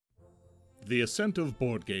The Ascent of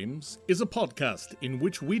Board Games is a podcast in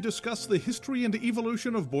which we discuss the history and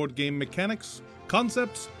evolution of board game mechanics,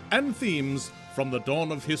 concepts, and themes from the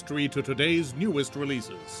dawn of history to today's newest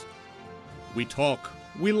releases. We talk,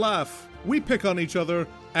 we laugh, we pick on each other,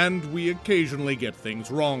 and we occasionally get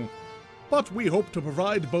things wrong. But we hope to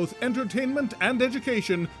provide both entertainment and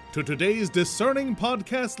education to today's discerning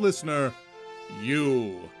podcast listener,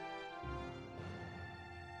 you.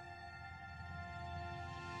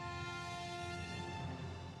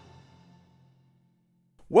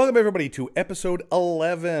 Welcome, everybody, to episode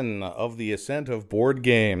 11 of The Ascent of Board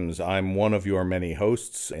Games. I'm one of your many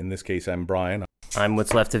hosts. In this case, I'm Brian. I'm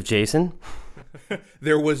what's left of Jason.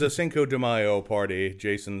 There was a Cinco de Mayo party.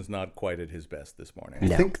 Jason's not quite at his best this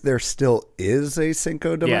morning. I think there still is a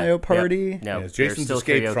Cinco de Mayo party. No, Yes, Jason's still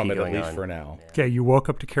escaped karaoke from it, at going least on. for now. Okay, you woke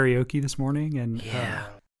up to karaoke this morning, and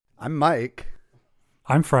I'm Mike.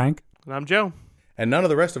 I'm Frank. And I'm Joe. And none of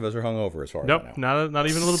the rest of us are hungover, as far as I Nope, know. not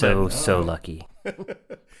even a little bit. So lucky.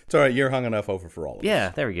 It's all right. You're hung enough over for all of us. Yeah,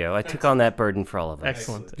 there we go. I took on that burden for all of us.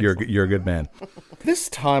 Excellent. You're a good man. This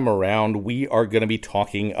time around, we are going to be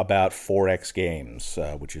talking about 4X games,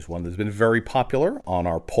 which is one that's been very popular on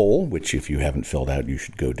our poll, which if you haven't filled out, you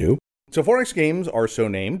should go do. So 4X games are so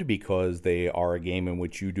named because they are a game in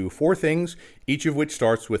which you do four things, each of which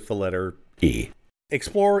starts with the letter E.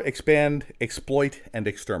 Explore, expand, exploit, and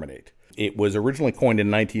exterminate. It was originally coined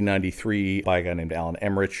in 1993 by a guy named Alan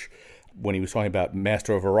Emmerich when he was talking about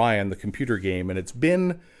Master of Orion, the computer game, and it's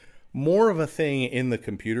been more of a thing in the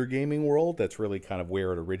computer gaming world. That's really kind of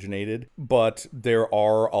where it originated, but there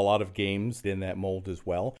are a lot of games in that mold as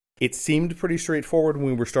well. It seemed pretty straightforward when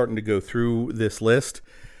we were starting to go through this list,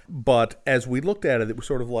 but as we looked at it, it was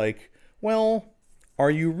sort of like, well,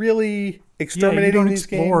 are you really exterminating you don't these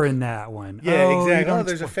explore games? in that one. Yeah, you exactly. don't Oh,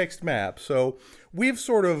 there's a fixed map. So we've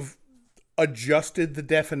sort of adjusted the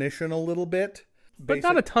definition a little bit. But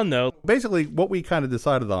not a ton, though. Basically, what we kind of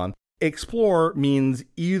decided on, explore means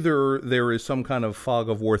either there is some kind of fog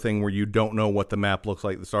of war thing where you don't know what the map looks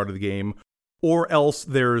like at the start of the game, or else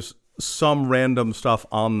there's some random stuff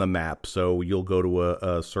on the map. So you'll go to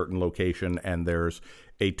a certain location and there's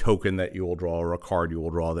a token that you will draw or a card you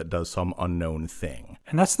will draw that does some unknown thing.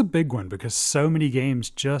 And that's the big one because so many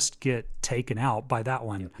games just get taken out by that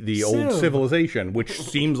one. The old Civilization, which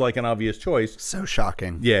seems like an obvious choice. So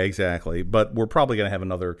shocking. Yeah, exactly. But we're probably going to have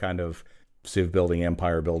another kind of civ building,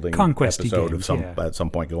 empire building Conquest-y episode games, at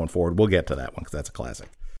some point going forward. We'll get to that one because that's a classic.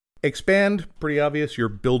 Expand, pretty obvious. You're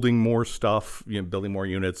building more stuff, building more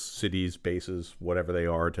units, cities, bases, whatever they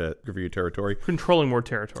are to cover your territory. Controlling more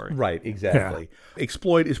territory. Right, exactly. Yeah.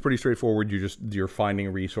 Exploit is pretty straightforward. You're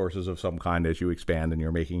finding resources of some kind as you expand and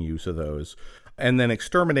you're making use of those. And then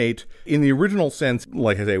exterminate, in the original sense,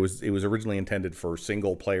 like I say, it was originally intended for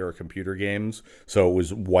single-player computer games, so it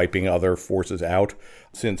was wiping other forces out.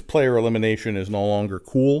 Since player elimination is no longer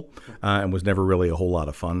cool and was never really a whole lot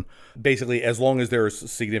of fun, basically, as long as there's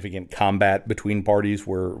significant combat between parties,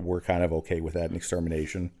 we're kind of okay with that in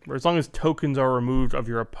extermination. Or as long as tokens are removed of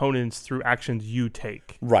your opponents through actions you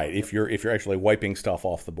take. Right, if you're actually wiping stuff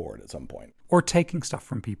off the board at some point. Or taking stuff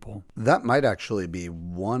from people. That might actually be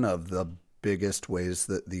one of the biggest ways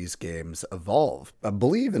that these games evolve. I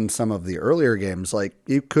believe in some of the earlier games, like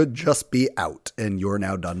you could just be out and you're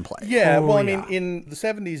now done playing. Yeah, Oh, well, I yeah. mean, in the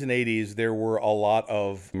 70s and 80s, there were a lot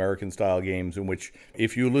of American-style games in which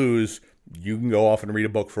if you lose, you can go off and read a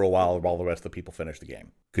book for a while the rest of the people finish the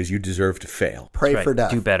game because you deserve to fail. Pray That's for right. death.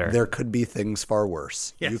 Do better. There could be things far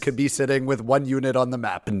worse. Yes. You could be sitting with one unit on the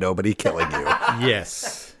map and nobody killing you.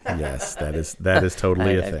 Yes, that is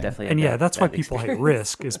totally a I've thing. definitely had And yeah, that- that's why that people hate experience.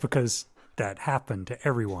 Risk is because that happened to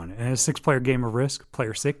everyone. And a 6-player game of Risk,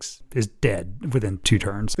 player 6 is dead within 2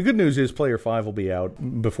 turns. The good news is player 5 will be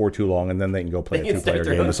out before too long, and then they can go play a They can 2-player start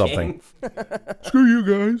their game own or something. game. Screw you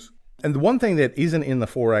guys. And the one thing that isn't in the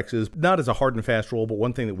 4X is not as a hard and fast rule, but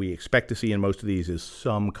one thing that we expect to see in most of these is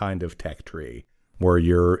some kind of tech tree where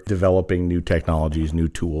you're developing new technologies, new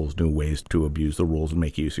tools, new ways to abuse the rules and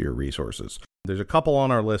make use of your resources. There's a couple on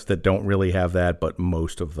our list that don't really have that, but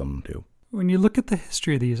most of them do. When you look at the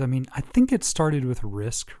history of these, I mean, I think it started with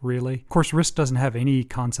Risk, really. Of course, Risk doesn't have any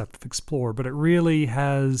concept of Explore, but it really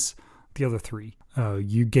has the other 3.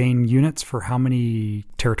 You gain units for how many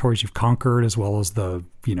territories you've conquered, as well as the,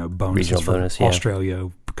 bonuses Regional for bonus, yeah. Australia,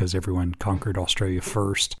 because everyone conquered Australia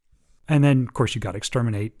first. And then, of course, you got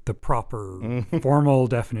Exterminate, the proper formal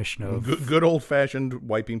definition of... Good old-fashioned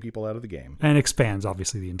wiping people out of the game. And expands,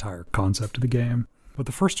 obviously, the entire concept of the game. But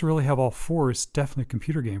the first to really have all 4 is definitely a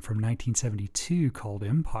computer game from 1972 called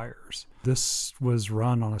Empires. This was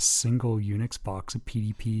run on a single Unix box, a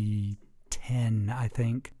PDP 10, I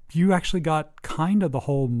think. you actually got kind of the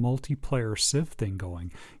whole multiplayer Civ thing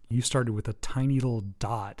going. You started with a tiny little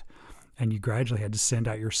dot, and you gradually had to send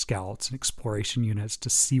out your scouts and exploration units to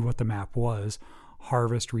see what the map was,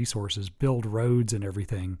 harvest resources, build roads and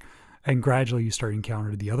everything. And gradually you started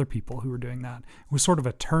encountering the other people who were doing that. It was sort of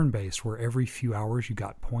a turn-based where every few hours you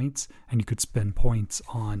got points and you could spend points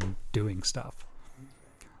on doing stuff.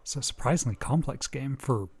 So a surprisingly complex game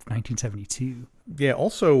for 1972. Yeah,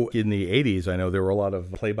 also in the 80s, I know there were a lot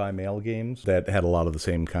of play-by-mail games that had a lot of the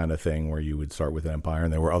same kind of thing where you would start with an empire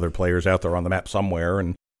and there were other players out there on the map somewhere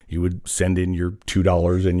and you would send in your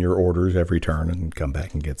 $2 and your orders every turn and come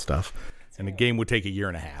back and get stuff. And the game would take a year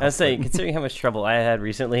and a half. I was saying, considering how much trouble I had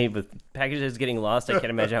recently with packages getting lost, I can't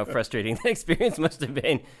imagine how frustrating that experience must have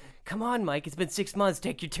been. Come on, Mike, it's been 6 months.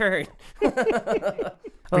 Take your turn.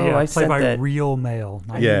 I play by real mail.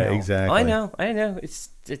 Not email. Exactly. I know. It's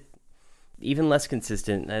even less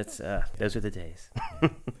consistent. Those are the days.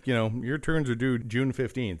 Your turns are due June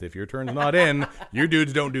 15th. If your turn's not in, your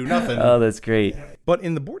dudes don't do nothing. Oh, that's great. But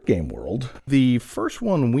in the board game world, the first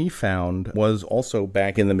one we found was also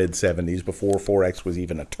back in the mid-70s, before 4X was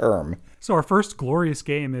even a term. So our first glorious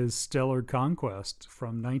game is Stellar Conquest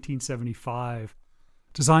from 1975.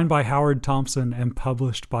 Designed by Howard Thompson and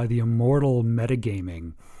published by the immortal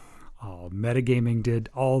Metagaming. Metagaming did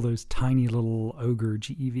all those tiny little Ogre,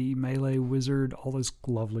 GEV, Melee Wizard, all those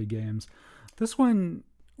lovely games. This one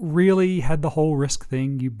really had the whole Risk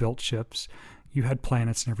thing. You built ships, you had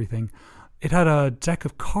planets and everything. It had a deck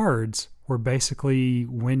of cards where basically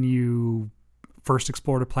when you first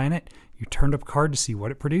explored a planet, you turned up a card to see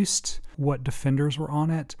what it produced, what defenders were on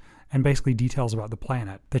it, and basically details about the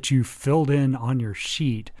planet that you filled in on your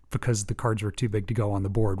sheet because the cards were too big to go on the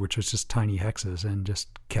board, which was just tiny hexes, and just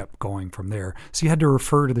kept going from there. So you had to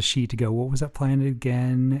refer to the sheet to go, what was that planet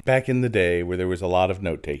again? Back in the day where there was a lot of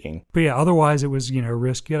note-taking. But yeah, otherwise it was,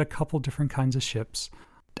 Risk. You had a couple different kinds of ships.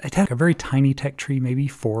 It had a very tiny tech tree, maybe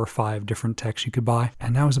 4 or 5 different techs you could buy.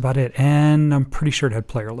 And that was about it. And I'm pretty sure it had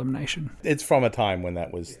player elimination. It's from a time when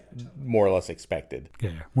that was more or less expected.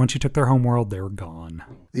 Yeah. Once you took their homeworld, they were gone.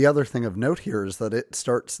 The other thing of note here is that it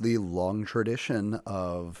starts the long tradition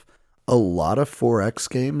of a lot of 4X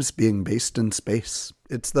games being based in space.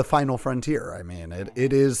 It's the final frontier. I mean,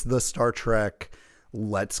 it is the Star Trek...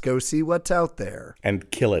 Let's go see what's out there. And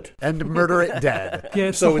kill it. And murder it dead. Yeah,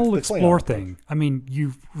 it's the whole explore thing. I mean,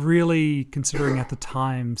 you really, considering at the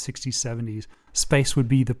time, 60s, 70s, space would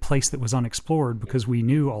be the place that was unexplored because we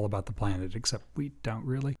knew all about the planet, except we don't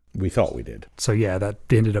really. We thought we did. So yeah, that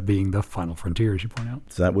ended up being the final frontier, as you point out.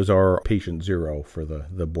 So that was our patient zero for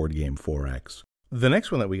the board game 4X. The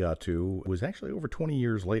next one that we got to was actually over 20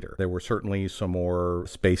 years later. There were certainly some more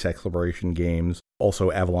space exploration games.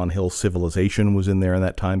 Also, Avalon Hill Civilization was in there in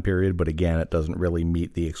that time period, but again, it doesn't really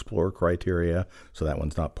meet the Explorer criteria, so that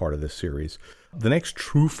one's not part of this series. The next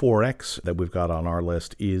true 4X that we've got on our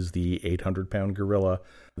list is the 800-pound gorilla.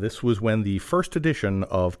 This was when the first edition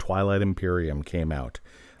of Twilight Imperium came out.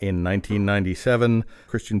 In 1997,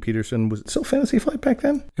 Christian Peterson, was it still Fantasy Flight back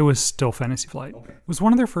then? It was still Fantasy Flight. Okay. It was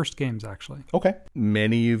one of their first games, actually. Okay.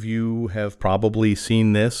 Many of you have probably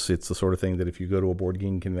seen this. It's the sort of thing that if you go to a board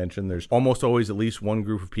game convention, there's almost always at least one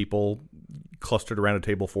group of people clustered around a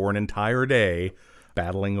table for an entire day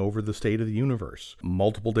battling over the state of the universe.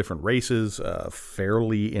 Multiple different races, a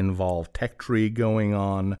fairly involved tech tree going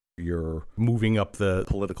on. You're moving up the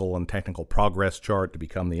political and technical progress chart to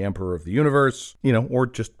become the emperor of the universe, or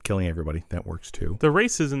just killing everybody. That works too. The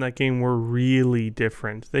races in that game were really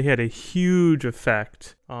different. They had a huge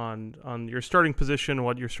effect on your starting position,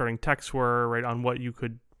 what your starting techs were, right, on what you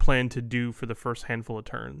could plan to do for the first handful of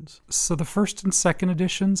turns. So the first and second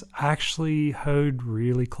editions actually hoed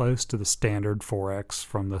really close to the standard 4X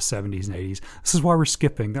from the 70s and 80s. This is why we're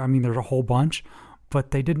skipping. I mean, there's a whole bunch, but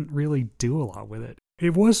they didn't really do a lot with it.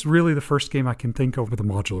 It was really the first game I can think of with a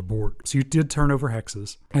modular board. So you did turn over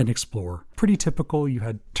hexes and explore. Pretty typical. You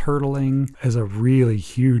had turtling as a really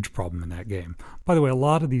huge problem in that game. By the way, a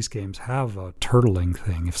lot of these games have a turtling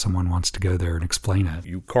thing if someone wants to go there and explain it.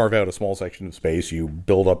 You carve out a small section of space, you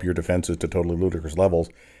build up your defenses to totally ludicrous levels,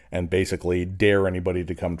 and basically dare anybody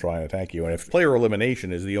to come try and attack you. And if player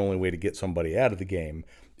elimination is the only way to get somebody out of the game,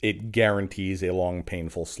 it guarantees a long,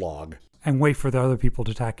 painful slog. And wait for the other people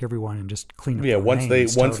to attack everyone and just clean up. Yeah, once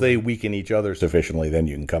they weaken each other sufficiently, then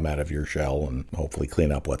you can come out of your shell and hopefully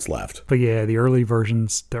clean up what's left. But yeah, the early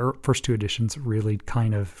versions, the first 2 editions, really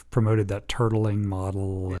kind of promoted that turtling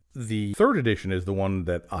model. The 3rd edition is the one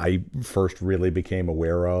that I first really became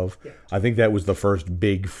aware of. I think that was the first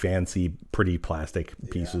big, fancy, pretty plastic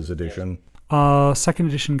pieces edition. 2nd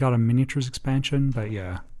edition got a miniatures expansion, but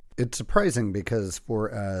yeah. It's surprising because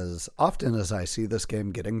for as often as I see this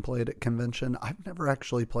game getting played at convention, I've never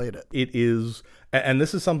actually played it. It is, and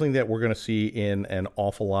this is something that we're going to see in an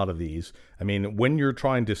awful lot of these. I mean, when you're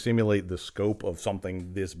trying to simulate the scope of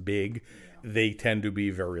something this big, they tend to be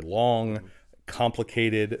very long,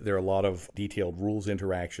 complicated. There are a lot of detailed rules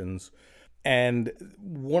interactions. And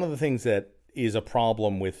one of the things that is a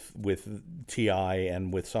problem with TI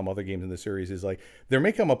and with some other games in the series is like there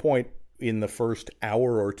may come a point in the first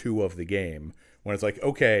hour or two of the game when it's like,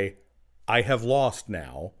 okay, I have lost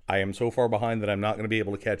now. I am so far behind that I'm not going to be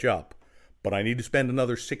able to catch up, but I need to spend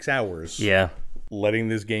another 6 hours letting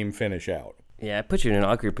this game finish out. Yeah, it puts you in an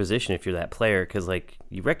awkward position if you're that player because, like,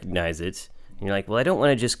 you recognize it, and you're like, well, I don't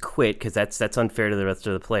want to just quit because that's unfair to the rest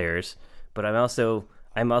of the players, but I'm also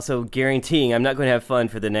guaranteeing I'm not going to have fun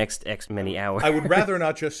for the next X many hours. I would rather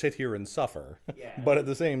not just sit here and suffer, but at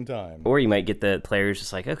the same time. Or you might get the players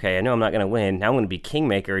just like, okay, I know I'm not going to win. Now I'm going to be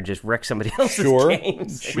kingmaker and just wreck somebody else's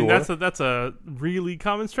games. I mean, that's a really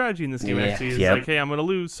common strategy in this game, actually. It's like, hey, I'm going to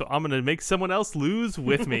lose, so I'm going to make someone else lose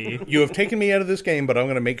with me. You have taken me out of this game, but I'm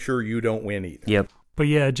going to make sure you don't win either. Yep. But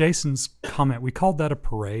yeah, Jason's comment, we called that a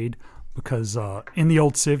parade because in the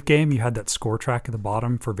old Civ game, you had that score track at the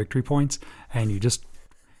bottom for victory points, and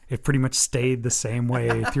it pretty much stayed the same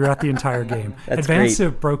way throughout the entire game. Advanced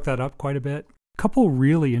Civ broke that up quite a bit. A couple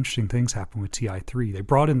really interesting things happened with TI3. They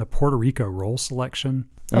brought in the Puerto Rico role selection.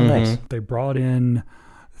 Oh, nice. They brought in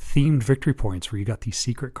themed victory points where you got these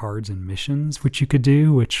secret cards and missions, which you could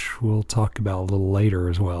do, which we'll talk about a little later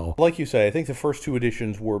as well. Like you say, I think the first two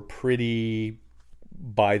editions were pretty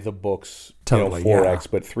by the books, totally, 4X,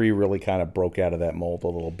 but 3 really kind of broke out of that mold a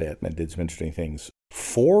little bit and did some interesting things.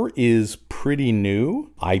 4 is pretty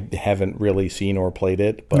new. I haven't really seen or played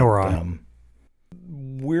it, but nor I.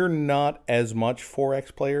 We're not as much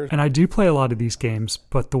 4X players. And I do play a lot of these games,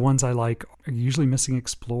 but the ones I like are usually missing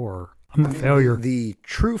Explorer. I'm a failure. The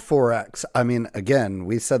true 4X, I mean, again,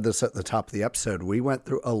 we said this at the top of the episode. We went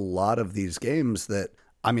through a lot of these games that,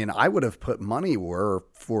 I mean, I would have put money were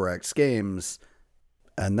 4X games,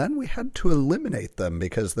 and then we had to eliminate them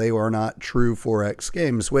because they were not true 4X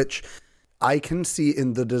games, which I can see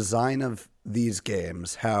in the design of these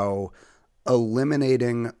games how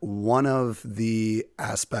eliminating one of the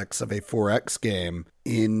aspects of a 4X game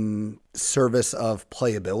in service of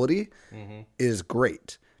playability is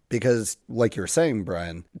great. Because, like you're saying,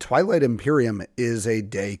 Brian, Twilight Imperium is a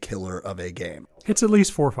day killer of a game. It's at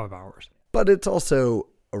least 4 or 5 hours. But it's also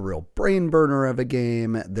a real brain burner of a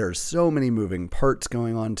game. There's so many moving parts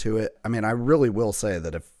going on to it. I mean, I really will say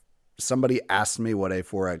that if somebody asked me what a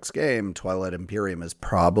 4X game, Twilight Imperium is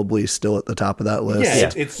probably still at the top of that list.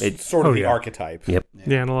 Yeah, it's sort of the archetype. Yep.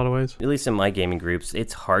 Yeah, in a lot of ways. At least in my gaming groups,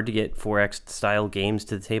 it's hard to get 4X style games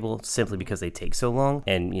to the table simply because they take so long.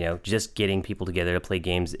 And, just getting people together to play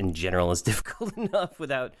games in general is difficult enough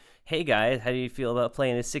without, hey guys, how do you feel about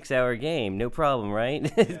playing a 6-hour game? No problem,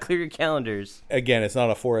 right? Clear your calendars. Again, it's not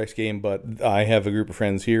a 4X game, but I have a group of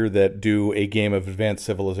friends here that do a game of Advanced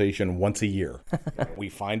Civilization once a year. We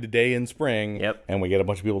find a day in spring, and we get a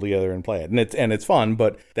bunch of people together and play it. And it's fun,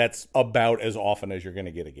 but that's about as often as you're going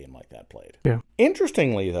to get a game like that played. Yeah.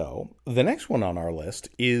 Interestingly, though, the next one on our list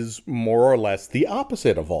is more or less the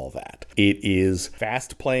opposite of all that. It is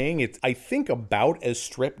fast playing. It's, I think, about as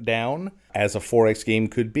stripped down as a 4X game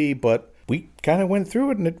could be, but we kind of went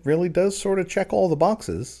through it, and it really does sort of check all the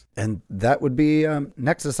boxes. And that would be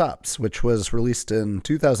Nexus Ops, which was released in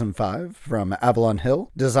 2005 from Avalon Hill,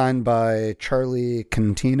 designed by Charlie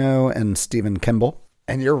Cantino and Stephen Kimball.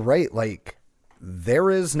 And you're right, like, there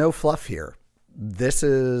is no fluff here. This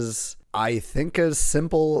is, I think, as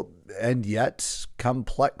simple and yet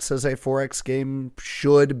complex as a 4X game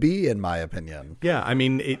should be, in my opinion. Yeah, I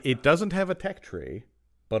mean, it doesn't have a tech tree.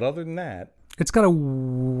 But other than that, it's got a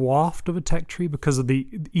waft of a tech tree because of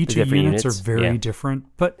each of the units are very different.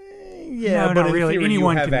 But but really, theory,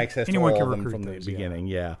 anyone you have can access to anyone all can of them recruit from the those, beginning.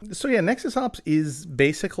 Yeah. So Nexus Ops is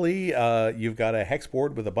basically you've got a hex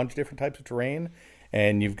board with a bunch of different types of terrain,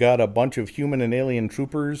 and you've got a bunch of human and alien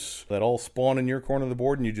troopers that all spawn in your corner of the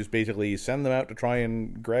board, and you just basically send them out to try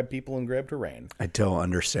and grab people and grab terrain. I don't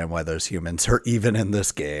understand why those humans are even in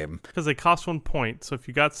this game. Because they cost 1 point, so if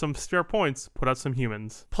you got some spare points, put out some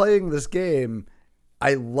humans. Playing this game,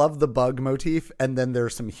 I love the bug motif, and then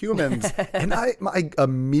there's some humans, and I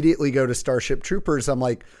immediately go to Starship Troopers. I'm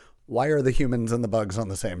like, why are the humans and the bugs on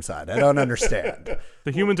the same side? I don't understand.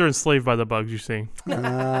 The humans are enslaved by the bugs, you see.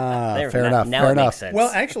 Fair enough. Now it makes sense. Well,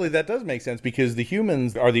 actually, that does make sense because the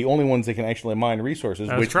humans are the only ones that can actually mine resources,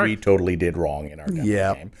 That's which correct. we totally did wrong in our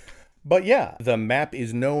game. But yeah, the map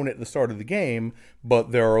is known at the start of the game,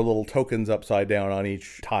 but there are little tokens upside down on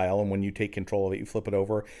each tile, and when you take control of it, you flip it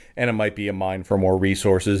over, and it might be a mine for more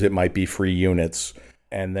resources, it might be free units,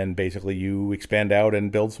 and then basically you expand out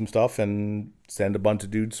and build some stuff and send a bunch of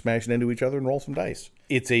dudes smashing into each other and roll some dice.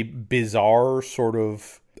 It's a bizarre sort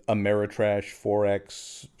of Ameritrash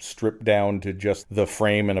 4X stripped down to just the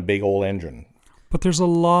frame and a big old engine. But there's a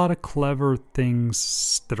lot of clever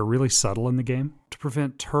things that are really subtle in the game to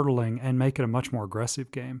prevent turtling and make it a much more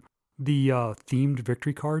aggressive game. The themed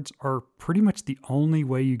victory cards are pretty much the only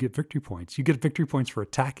way you get victory points. You get victory points for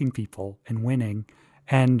attacking people and winning,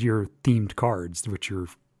 and your themed cards, which you're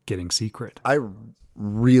getting secret. I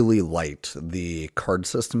really liked the card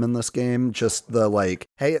system in this game. Just the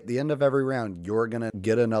hey, at the end of every round, you're going to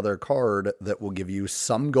get another card that will give you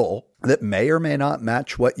some goal that may or may not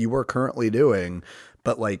match what you are currently doing,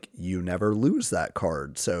 but you never lose that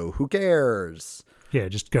card. So who cares? Yeah,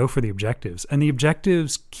 just go for the objectives. And the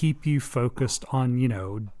objectives keep you focused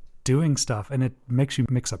on, doing stuff, and it makes you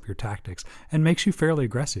mix up your tactics and makes you fairly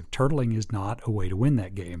aggressive. Turtling is not a way to win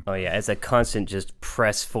that game. Oh yeah, it's a constant just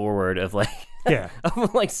press forward of yeah,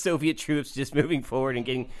 of Soviet troops just moving forward and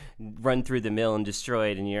getting run through the mill and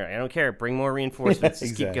destroyed, and I don't care, bring more reinforcements,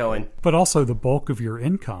 just keep going. But also the bulk of your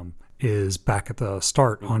income is back at the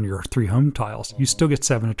start on your 3 home tiles. You still get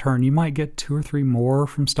 7 a turn. You might get 2 or 3 more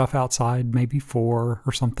from stuff outside, maybe 4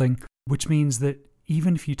 or something, which means that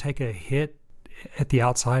even if you take a hit at the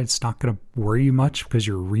outside, it's not going to worry you much because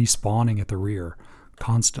you're respawning at the rear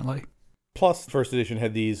constantly. Plus, first edition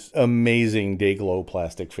had these amazing Dayglow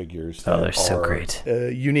plastic figures. Oh, they're so great.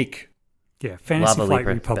 Unique. Yeah, Fantasy Lava Flight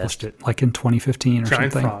Leaper, republished it in 2015 or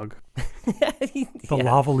Giant something. frog. The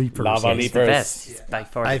Lava Leapers. Lava It's the Leapers. best. It's by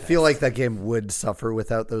far I the feel best. like that game would suffer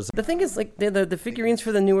without those. The thing is, the figurines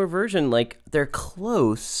for the newer version, they're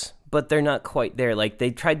close, but they're not quite there. They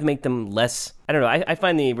tried to make them less. I don't know. I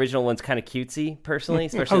find the original ones kind of cutesy, personally,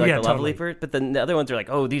 especially the Lava totally. Leaper. But then the other ones are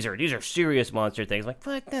oh, these are serious monster things.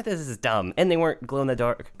 Fuck, no, this is dumb. And they weren't glow in the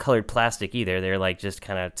dark colored plastic either. They're just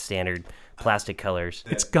kind of standard plastic colors.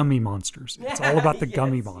 It's gummy monsters. It's all about the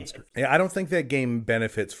gummy monsters. Yeah, I don't think that game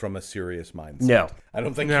benefits from a serious mindset. No. I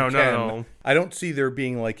don't think No, you no, can. no. I don't see there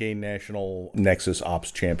being a national Nexus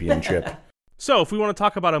Ops championship. So, if we want to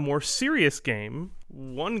talk about a more serious game,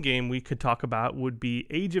 one game we could talk about would be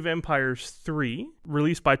Age of Empires 3,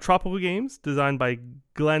 released by Tropical Games, designed by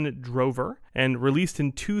Glenn Drover, and released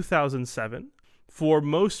in 2007. For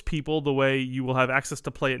most people, the way you will have access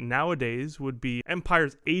to play it nowadays would be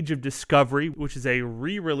Empire's Age of Discovery, which is a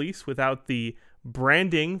re-release without the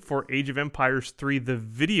branding for Age of Empires 3, the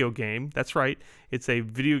video game. That's right, it's a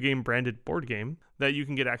video game branded board game that you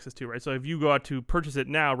can get access to, right? So if you go out to purchase it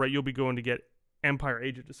now, right, you'll be going to get Empire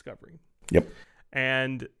Age of Discovery. Yep.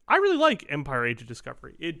 And I really like Empire Age of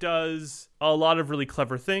Discovery. It does a lot of really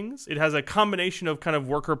clever things. It has a combination of kind of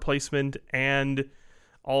worker placement and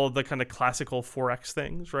all of the kind of classical 4X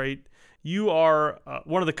things, right? You are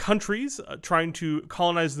one of the countries trying to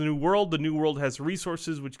colonize the New World. The New World has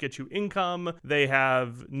resources which get you income. They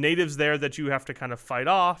have natives there that you have to kind of fight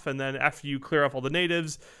off. And then after you clear off all the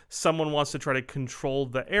natives, someone wants to try to control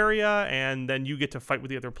the area. And then you get to fight with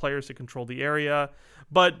the other players to control the area.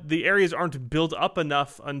 But the areas aren't built up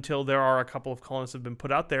enough until there are a couple of colonists have been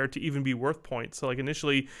put out there to even be worth points. So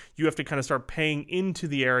initially, you have to kind of start paying into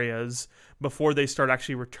the areas before they start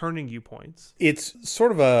actually returning you points. It's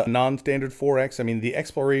sort of a non-standard 4X. I mean, the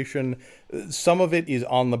exploration, some of it is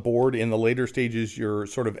on the board. In the later stages, you're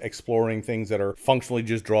sort of exploring things that are functionally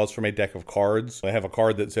just draws from a deck of cards. I have a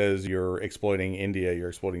card that says you're exploiting India, you're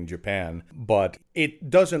exploiting Japan, but it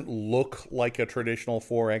doesn't look like a traditional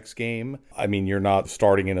 4X game. I mean, you're not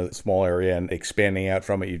starting in a small area and expanding out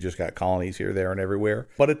from it. You've just got colonies here, there, and everywhere.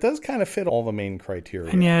 But it does kind of fit all the main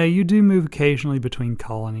criteria. And yeah, you do move occasionally between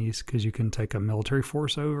colonies because you can take a military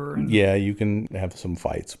force over. And yeah, you can have some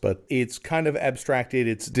fights, but it's kind of abstracted.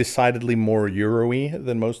 It's decidedly more Euro-y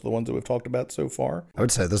than most of the ones that we've talked about so far. I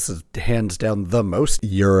would say this is hands down the most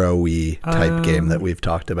Euro-y type game that we've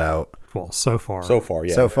talked about. Well, so far. So far,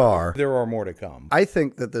 yeah. So far. There are more to come. I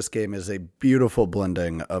think that this game is a beautiful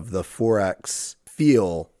blending of the 4X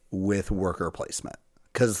feel with worker placement.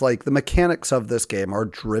 Because, the mechanics of this game are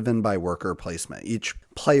driven by worker placement. Each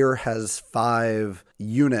player has 5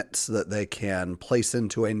 units that they can place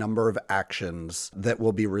into a number of actions that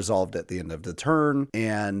will be resolved at the end of the turn.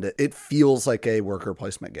 And it feels like a worker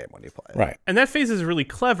placement game when you play it. Right. And that phase is really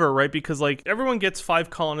clever, right? Because everyone gets 5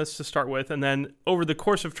 colonists to start with, and then over the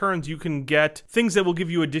course of turns, you can get things that will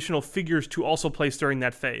give you additional figures to also place during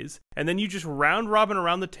that phase. And then you just round robin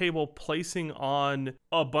around the table, placing on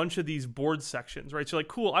a bunch of these board sections, right? So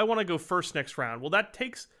cool, I want to go first next round. Well, that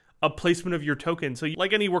takes a placement of your token. So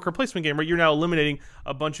like any worker placement game, right, you're now eliminating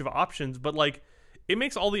a bunch of options, but like it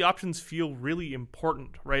makes all the options feel really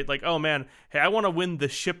important, right? Like, oh man, hey, I want to win the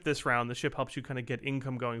ship this round. The ship helps you kind of get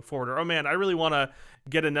income going forward. Or, oh man, I really want to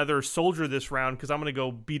get another soldier this round because I'm going to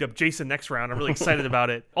go beat up Jason next round. I'm really excited about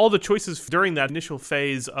it. All the choices during that initial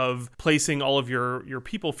phase of placing all of your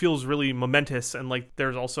people feels really momentous, and like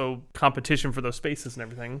there's also competition for those spaces and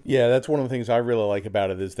everything. Yeah, that's one of the things I really like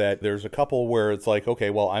about it is that there's a couple where it's like, okay,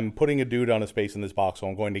 well, I'm putting a dude on a space in this box, so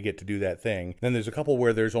I'm going to get to do that thing. Then there's a couple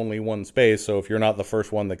where there's only one space, so if you're not the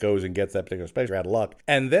first one that goes and gets that particular space, you're out of luck.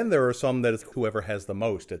 And then there are some that it's whoever has the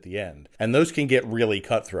most at the end. And those can get really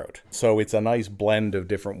cutthroat. So it's a nice blend of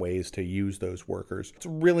different ways to use those workers. It's a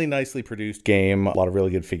really nicely produced game, a lot of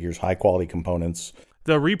really good figures, high quality components.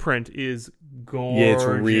 The reprint is gorgeous. Yeah, it's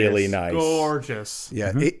really nice. Gorgeous.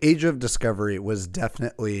 Yeah, Age of Discovery was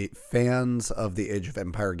definitely fans of the Age of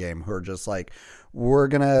Empire game who are just like, we're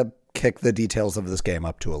going to kick the details of this game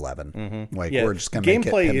up to 11. Mm-hmm. Like, we're just going to make it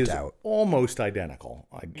gameplay pimped is out. Almost identical.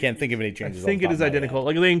 I can't think of any I changes. think it is identical.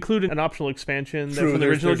 Like they included an optional expansion from the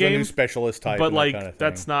original there's game, a new specialist type, but like kind of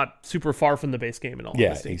that's not super far from the base game at all. yeah,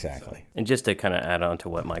 honesty. exactly. And just to kind of add on to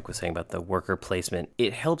what Mike was saying about the worker placement,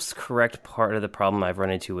 it helps correct part of the problem I've run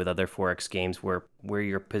into with other 4X games where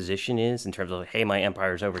your position is in terms of, hey, my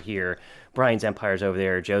empire's over here, Brian's empire's over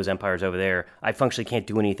there, Joe's empire's over there. I functionally can't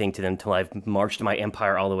do anything to them until I've marched my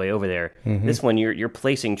empire all the way over there. Mm-hmm. This one, you're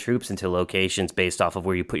placing troops into locations based off of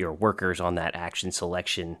where you put your workers on that action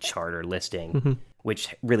selection chart or listing.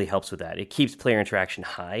 Which really helps with that. It keeps player interaction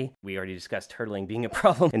high. We already discussed turtling being a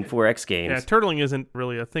problem in 4X games. Yeah, turtling isn't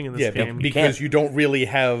really a thing in this game. Because you don't really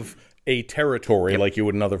have a territory like you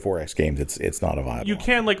would in other 4X games. It's not a viable. You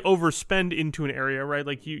can like overspend into an area, right?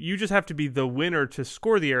 Like you just have to be the winner to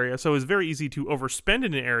score the area. So it's very easy to overspend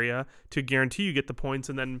in an area to guarantee you get the points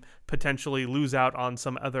and then potentially lose out on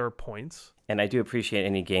some other points. And I do appreciate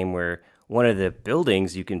any game where one of the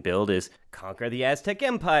buildings you can build is conquer the Aztec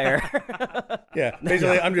Empire. Yeah,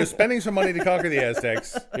 basically, I'm just spending some money to conquer the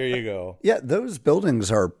Aztecs. Here you go. Yeah, those buildings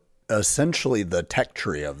are essentially the tech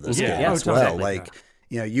tree of this game as well. exactly. Like,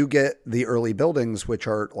 you know, you get the early buildings, which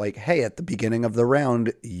are like, hey, at the beginning of the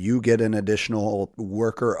round, you get an additional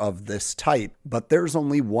worker of this type, but there's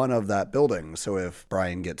only one of that building. So if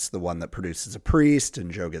Brian gets the one that produces a priest,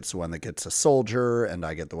 and Joe gets the one that gets a soldier, and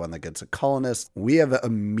I get the one that gets a colonist, we have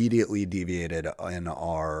immediately deviated in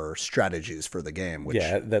our strategies for the game. Which,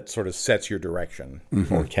 that sort of sets your direction,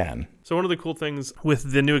 or can. So one of the cool things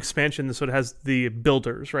with the new expansion, so it has the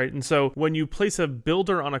builders, right? And so when you place a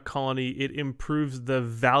builder on a colony, it improves the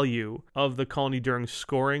value of the colony during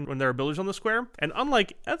scoring when there are builders on the square. And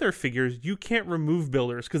unlike other figures, you can't remove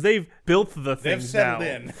builders because they've built the things settled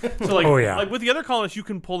now. in. So like, Oh, yeah. like with the other colonists, you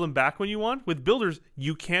can pull them back when you want. With builders,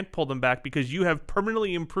 you can't pull them back because you have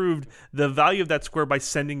permanently improved the value of that square by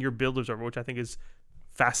sending your builders over, which I think is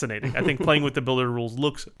fascinating. I think playing with the builder rules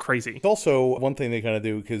looks crazy. It's also one thing they kind of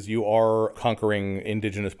do because you are conquering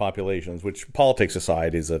indigenous populations, which, politics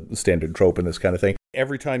aside, is a standard trope in this kind of thing.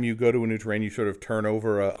 Every time you go to a new terrain, you sort of turn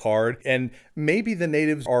over a card, and maybe the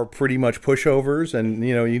natives are pretty much pushovers, and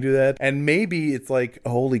you do that, and maybe it's like,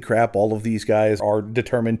 holy crap, all of these guys are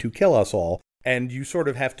determined to kill us all, and you sort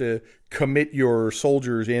of have to commit your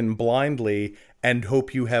soldiers in blindly and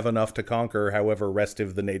hope you have enough to conquer however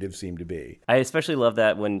restive the natives seem to be. I especially love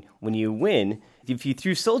that when you win, if you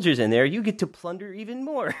threw soldiers in there, you get to plunder even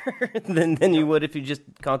more than you would if you just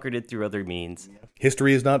conquered it through other means.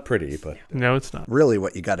 History is not pretty, but... No, it's not. really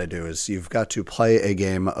what you got to do is you've got to play a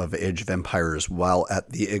game of Age of Empires while at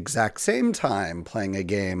the exact same time playing a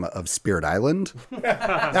game of Spirit Island.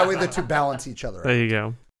 That way the two balance each other out. There you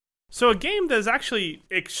go. So a game that is actually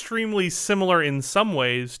extremely similar in some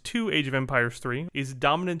ways to Age of Empires 3 is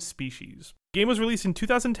Dominant Species. The game was released in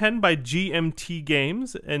 2010 by GMT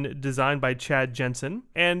Games and designed by Chad Jensen.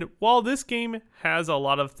 And while this game has a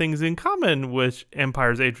lot of things in common with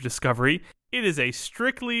Empire's Age of Discovery, it is a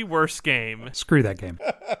strictly worse game. Screw that game.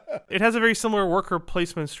 It has a very similar worker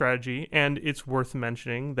placement strategy, and it's worth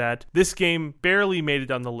mentioning that this game barely made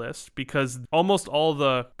it on the list because almost all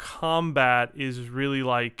the combat is really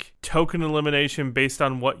like token elimination based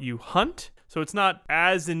on what you hunt. So it's not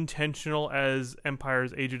as intentional as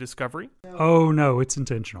Empire's Age of Discovery. Oh, no, it's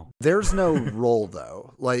intentional. There's no role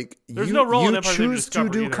though. Like There's no role in you Empire's Age of choose to Discovery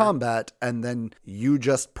do either. combat and then you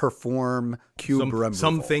just perform cube removal.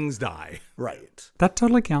 Some things die. Right. That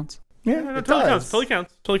totally counts. Yeah, it totally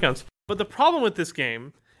counts. But the problem with this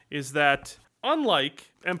game is that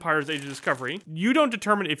unlike Empire's Age of Discovery, you don't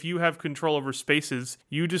determine if you have control over spaces.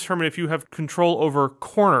 You determine if you have control over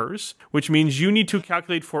corners, which means you need to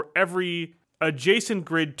calculate for every adjacent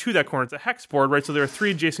grid to that corner. It's a hex board, right? So there are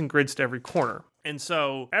 3 adjacent grids to every corner. And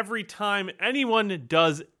so every time anyone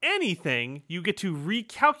does anything, you get to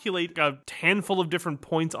recalculate a handful of different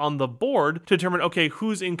points on the board to determine, okay,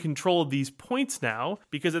 who's in control of these points now?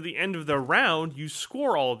 Because at the end of the round, you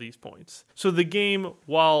score all of these points. So the game,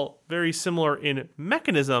 while very similar in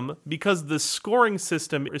mechanism, because the scoring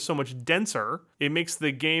system is so much denser, it makes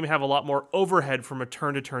the game have a lot more overhead from a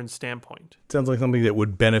turn-to-turn standpoint. Sounds like something that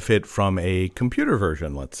would benefit from a computer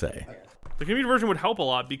version, let's say. The computer version would help a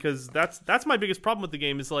lot because that's my biggest problem with the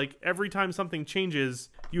game is like every time something changes,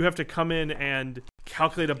 you have to come in and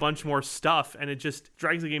calculate a bunch more stuff, and it just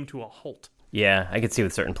drags the game to a halt. Yeah, I could see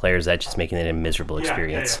with certain players that just making it a miserable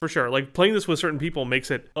experience. Yeah, for sure. Like playing this with certain people makes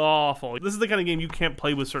it awful. This is the kind of game you can't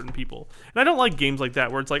play with certain people. And I don't like games like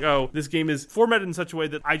that where it's like, oh, this game is formatted in such a way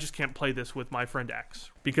that I just can't play this with my friend X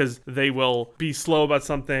because they will be slow about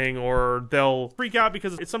something or they'll freak out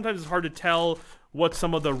because sometimes it's hard to tell what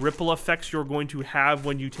some of the ripple effects you're going to have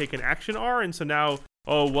when you take an action are. And so now,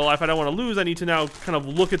 oh, well, if I don't want to lose, I need to now kind of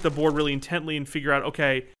look at the board really intently and figure out,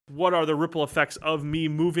 okay, what are the ripple effects of me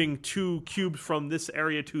moving 2 cubes from this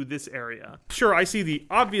area to this area? Sure, I see the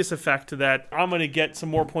obvious effect that I'm going to get some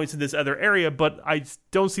more points in this other area, but I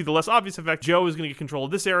don't see the less obvious effect. Joe is going to get control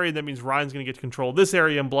of this area, and that means Ryan's going to get control of this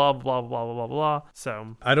area, and blah, blah, blah, blah, blah, blah.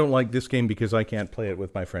 So I don't like this game because I can't play it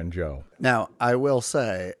with my friend Joe. Now, I will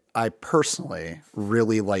say, I personally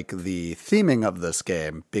really like the theming of this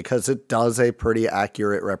game because it does a pretty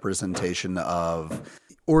accurate representation of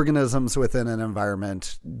organisms within an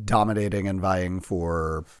environment dominating and vying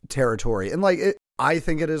for territory. And I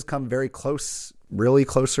think it has come very close, really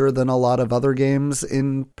closer than a lot of other games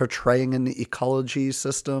in portraying an ecology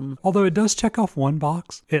system. Although it does check off one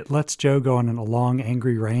box. It lets Joe go on a long,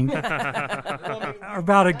 angry rank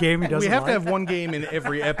about a game he doesn't like. We have to have one game in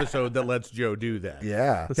every episode that lets Joe do that.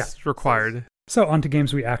 Yeah. that's required. So on to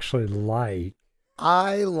games we actually like.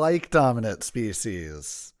 I like Dominant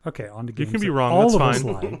Species. Okay, on to You games can be that wrong, all that's of us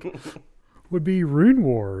fine. like. Would be Rune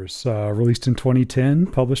Wars, released in 2010,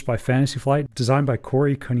 published by Fantasy Flight, designed by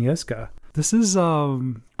Corey Konietzka. This is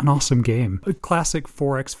an awesome game. A classic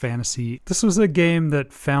 4X fantasy. This was a game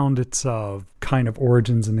that found its kind of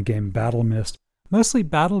origins in the game Battle Mist. Mostly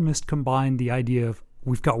Battle Mist combined the idea of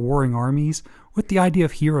we've got warring armies with the idea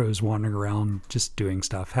of heroes wandering around just doing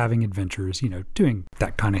stuff, having adventures, doing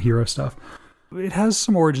that kind of hero stuff. It has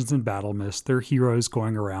some origins in Battle Mist. There are heroes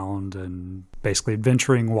going around and basically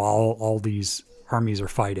adventuring while all these armies are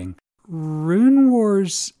fighting. Rune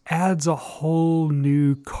Wars adds a whole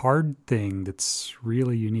new card thing that's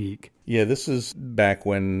really unique. Yeah, this is back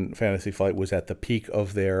when Fantasy Flight was at the peak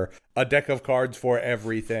of their a deck of cards for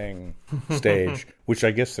everything stage, which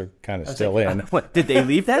I guess they're kind of still in. What, did they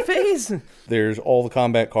leave that phase? There's all the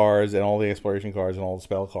combat cards and all the exploration cards and all the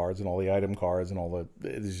spell cards and all the item cards and all the...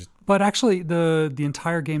 It's just... But actually, the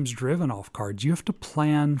entire game's driven off cards. You have to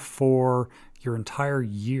plan for your entire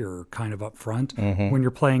year kind of up front when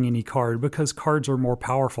you're playing any card, because cards are more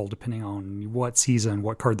powerful depending on what season,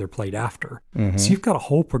 what card they're played after. So you've got a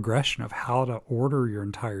whole progression of how to order your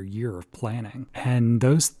entire year of planning. And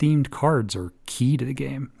those themed cards are key to the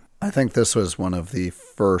game. I think this was one of the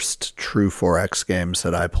first true 4X games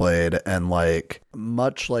that I played, and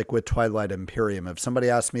much like with Twilight Imperium, if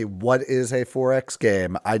somebody asked me what is a 4X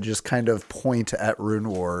game, I just kind of point at Rune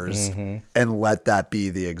Wars and let that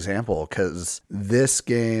be the example, because this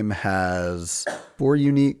game has 4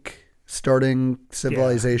 unique starting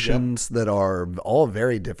civilizations that are all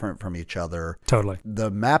very different from each other. Totally.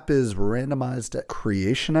 The map is randomized at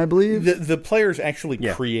creation, I believe. The players actually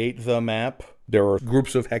create the map. There are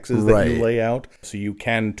groups of hexes that you lay out. So you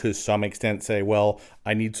can, to some extent, say, well,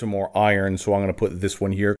 I need some more iron, so I'm going to put this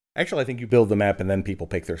one here. Actually, I think you build the map and then people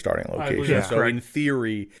pick their starting location. So in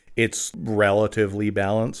theory, it's relatively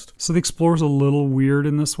balanced. So the Explorer's a little weird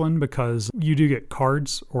in this one because you do get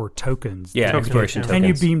cards or tokens. Yeah, exploration tokens. And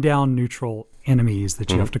you beam down neutral enemies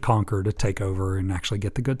that you have to conquer to take over and actually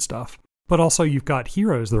get the good stuff. But also you've got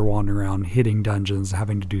heroes that are wandering around hitting dungeons,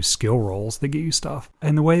 having to do skill rolls that get you stuff.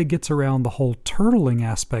 And the way it gets around the whole turtling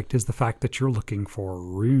aspect is the fact that you're looking for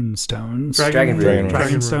rune stones. Dragon runes.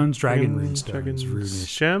 Dragon stones, dragon rune stones, dragon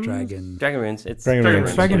runish, gems? dragon runes. It's Dragon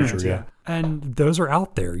runes. Dragon Sure, runes, yeah. And those are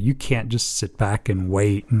out there. You can't just sit back and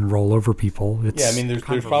wait and roll over people. It's there's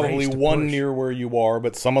kind of a probably race to one push. near where you are,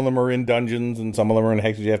 but some of them are in dungeons and some of them are in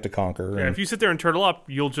hexes you have to conquer. Yeah, if you sit there and turtle up,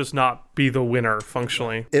 you'll just not be the winner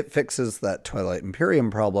functionally. It fixes that Twilight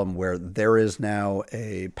Imperium problem where there is now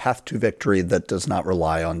a path to victory that does not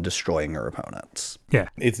rely on destroying your opponents. Yeah.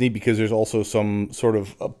 It's neat because there's also some sort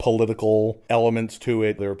of political elements to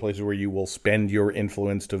it. There are places where you will spend your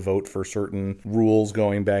influence to vote for certain rules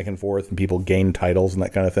going back and forth. and people gain titles and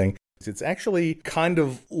that kind of thing. It's actually kind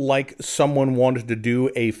of like someone wanted to do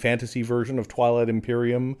a fantasy version of Twilight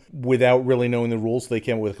Imperium without really knowing the rules. So they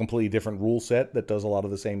came up with a completely different rule set that does a lot of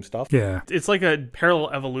the same stuff. Yeah. It's like a parallel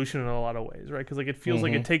evolution in a lot of ways, right? Because like it feels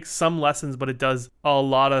like it takes some lessons, but it does a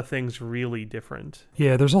lot of things really different.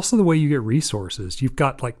 Yeah, there's also the way you get resources. You've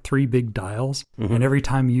got like 3 big dials, and every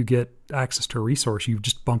time you get access to a resource, you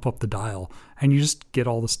just bump up the dial, and you just get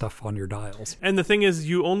all the stuff on your dials. And the thing is,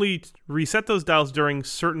 you only reset those dials during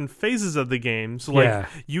certain phases of the game. So like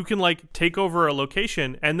you can like take over a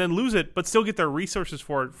location and then lose it, but still get the resources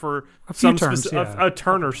for it for a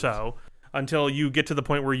turn or so, until you get to the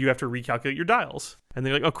point where you have to recalculate your dials. And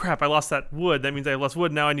they're like, oh crap, I lost that wood. That means I have less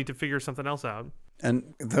wood. Now I need to figure something else out.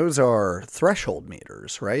 And those are threshold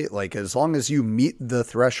meters, right? Like as long as you meet the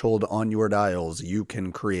threshold on your dials, you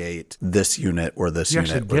can create this unit or this You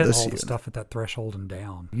unit or actually get this all unit. the stuff at that threshold and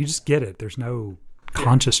down. You just get it. There's no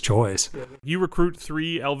conscious choice. You recruit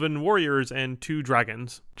 3 elven warriors and 2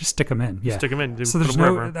 dragons. Just stick them in. Yeah. Stick them in. So put there's 'em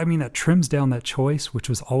no, wherever. I mean, that trims down that choice, which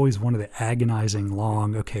was always one of the agonizing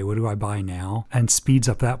long, okay, what do I buy now? And speeds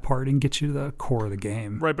up that part and gets you to the core of the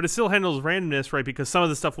game. Right, but it still handles randomness, right? Because some of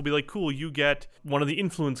the stuff will be like, cool, you get one of the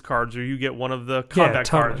influence cards or you get one of the combat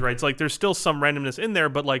cards, right? It's like there's still some randomness in there,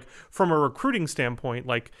 but like from a recruiting standpoint,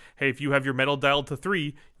 like, hey, if you have your medal dialed to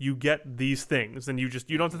 3, you get these things. And you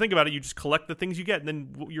don't have to think about it. You just collect the things you get. And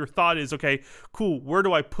then your thought is, okay, cool, where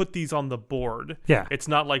do I put these on the board? Yeah. It's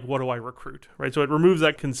not like, what do I recruit, right? So it removes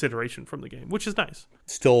that consideration from the game, which is nice.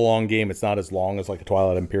 It's still a long game. It's not as long as like a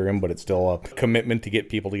Twilight Imperium, but it's still a commitment to get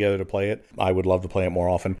people together to play it. I would love to play it more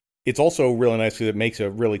often. It's also really nice because it makes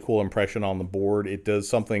a really cool impression on the board. It does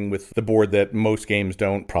something with the board that most games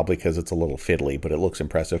don't, probably because it's a little fiddly, but it looks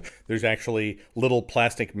impressive. There's actually little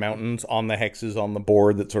plastic mountains on the hexes on the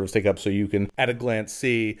board that sort of stick up so you can, at a glance,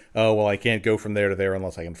 see, oh, well, I can't go from there to there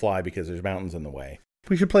unless I can fly because there's mountains in the way.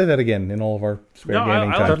 We should play that again in all of our spare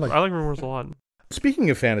gaming time. I like Rumors a lot. Speaking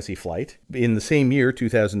of Fantasy Flight, in the same year,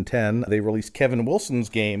 2010, they released Kevin Wilson's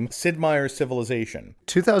game, Sid Meier's Civilization.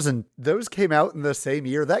 2000, those came out in the same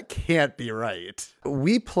year? That can't be right.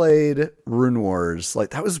 We played Rune Wars. Like,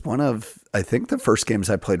 that was one of, I think, the first games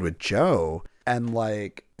I played with Joe. And,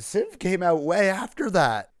 like, Civ came out way after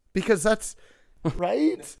that. Because that's...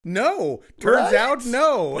 Right? No. Turns out,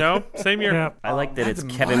 no. No, same year. Yeah. I like that That's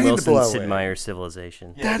it's Kevin Wilson, Sid mind-blowing. Meier's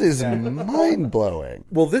Civilization. That is mind-blowing.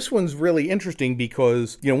 Well, this one's really interesting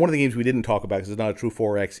because, one of the games we didn't talk about because it's not a true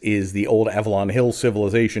 4X is the old Avalon Hill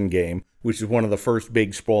Civilization game, which is one of the first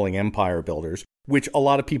big sprawling empire builders, which a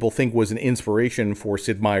lot of people think was an inspiration for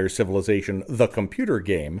Sid Meier's Civilization, the computer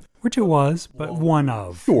game. Which it was, but one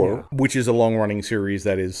of. Sure. Yeah. Which is a long-running series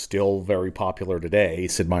that is still very popular today.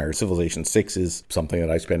 Sid Meier's Civilization 6 is something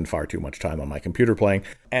that I spend far too much time on my computer playing.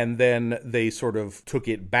 And then they sort of took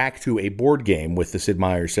it back to a board game with the Sid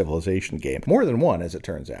Meier's Civilization game. More than one, as it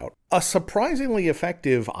turns out. A surprisingly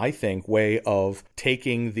effective, I think, way of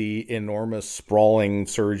taking the enormous sprawling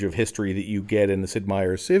surge of history that you get in the Sid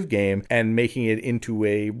Meier's Civ game and making it into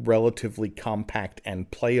a relatively compact and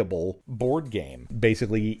playable board game.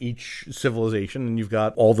 Basically, each civilization, and you've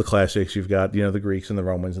got all the classics, you've got, the Greeks and the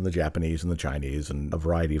Romans and the Japanese and the Chinese and a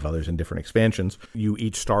variety of others in different expansions. You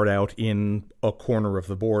each start out in a corner of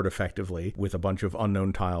the board, effectively, with a bunch of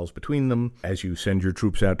unknown tiles between them. As you send your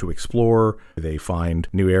troops out to explore, they find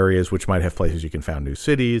new areas, which might have places you can found new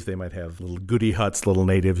cities. They might have little goody huts, little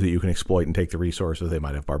natives that you can exploit and take the resources. They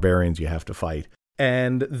might have barbarians you have to fight.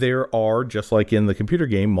 And there are, just like in the computer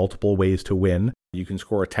game, multiple ways to win. You can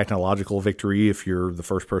score a technological victory if you're the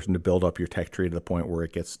first person to build up your tech tree to the point where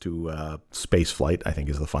it gets to space flight, I think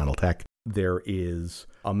is the final tech. There is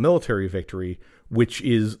a military victory, which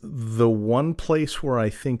is the one place where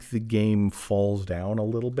I think the game falls down a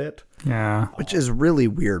little bit. Yeah. Which is really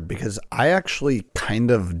weird because I actually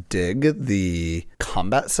kind of dig the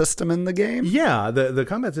combat system in the game. Yeah, the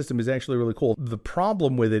combat system is actually really cool. The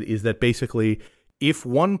problem with it is that basically, if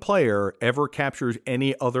one player ever captures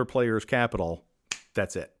any other player's capital,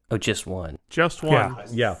 that's it. Oh, just one. Just one.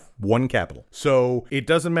 Yeah, one capital. So it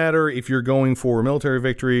doesn't matter if you're going for a military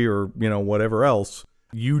victory or, whatever else.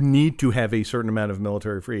 You need to have a certain amount of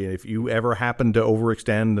military free. And if you ever happen to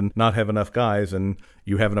overextend and not have enough guys and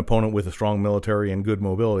you have an opponent with a strong military and good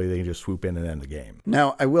mobility, they can just swoop in and end the game.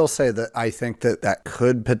 Now, I will say that I think that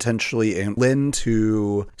could potentially lend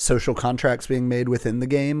to social contracts being made within the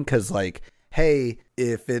game because, hey,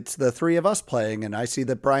 if it's the 3 of us playing and I see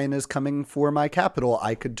that Brian is coming for my capital,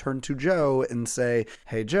 I could turn to Joe and say,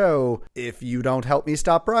 hey, Joe, if you don't help me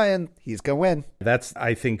stop Brian, he's going to win. That's,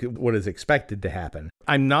 I think, what is expected to happen.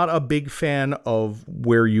 I'm not a big fan of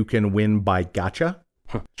where you can win by gotcha.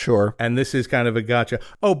 Sure. And this is kind of a gotcha.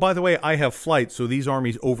 Oh, by the way, I have flight, so these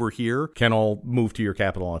armies over here can all move to your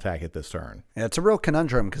capital and attack at this turn. Yeah, it's a real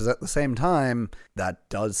conundrum because at the same time, that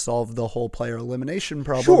does solve the whole player elimination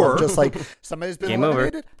problem. Sure. Of just like somebody's been Game over.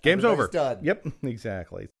 eliminated. Game's over. Done. Yep,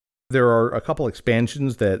 exactly. There are a couple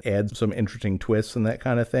expansions that add some interesting twists and that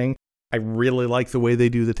kind of thing. I really like the way they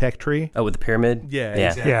do the tech tree. Oh, with the pyramid? Yeah, Yeah.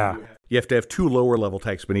 exactly. Yeah. You have to have 2 lower level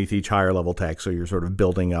techs beneath each higher level tech, so you're sort of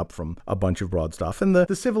building up from a bunch of broad stuff. And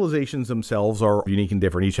the civilizations themselves are unique and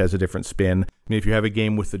different. Each has a different spin. I mean, if you have a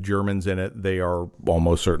game with the Germans in it, they are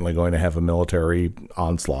almost certainly going to have a military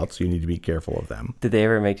onslaught, so you need to be careful of them. Did they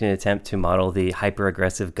ever make an attempt to model the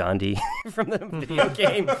hyper-aggressive Gandhi from the video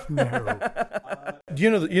game? You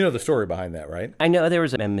know the story behind that, right? I know there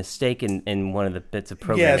was a mistake in one of the bits of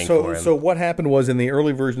programming for him. So what happened was in the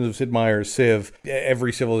early versions of Sid Meier's Civ,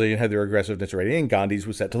 every civilization had their aggressiveness rating, and Gandhi's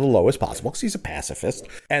was set to the lowest possible because he's a pacifist.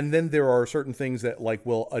 And then there are certain things that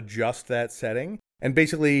will adjust that setting. And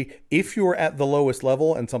basically, if you're at the lowest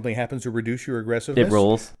level and something happens to reduce your aggressiveness, It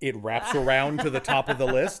rolls. It wraps around to the top of the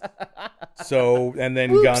list. So, and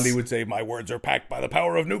then Gandhi would say, "My words are packed by the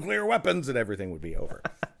power of nuclear weapons," and everything would be over.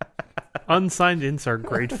 Unsigned ints are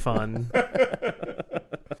great fun.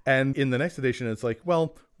 And in the next edition, it's like,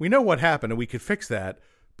 well, we know what happened and we could fix that,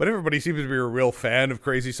 but everybody seems to be a real fan of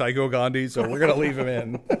Crazy Psycho Gandhi, so we're going to leave him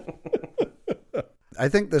in. I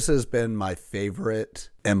think this has been my favorite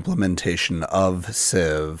implementation of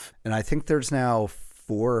Civ, and I think there's now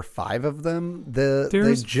 4 or 5 of them.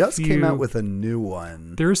 They just came out with a new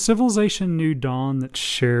one. There's Civilization New Dawn that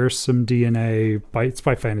shares some DNA. It's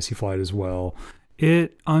by Fantasy Flight as well.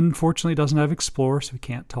 It unfortunately doesn't have Explorer, so we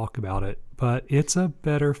can't talk about it. But it's a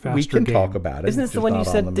better, faster We can game. talk about it. Isn't this the just one you not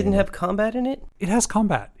on said the didn't main. have combat in it? It has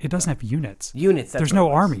combat. It doesn't have units. Units. There's no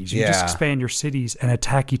army. armies. You just Yeah. expand your cities and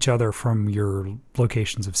attack each other from your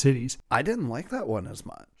locations of cities. I didn't like that one as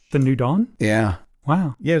much. The New Dawn? Yeah.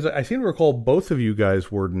 Wow. Yes, I seem to recall both of you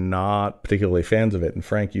guys were not particularly fans of it, and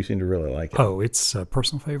Frank, you seem to really like it. Oh, it's a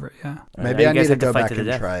personal favorite, yeah. Maybe you I guys need to have to go fight back to the and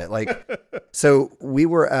death. try it. So we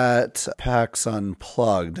were at PAX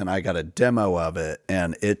Unplugged, and I got a demo of it,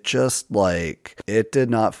 and it just it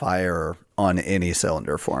did not fire on any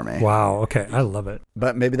cylinder for me. Wow, okay. I love it.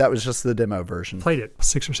 But maybe that was just the demo version. Played it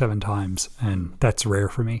 6 or 7 times, and that's rare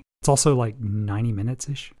for me. It's also 90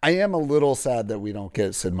 minutes-ish. I am a little sad that we don't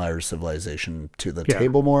get Sid Meier's Civilization to the Yeah.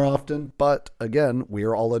 table more often, but again, we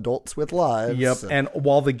are all adults with lives. Yep, so- and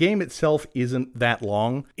while the game itself isn't that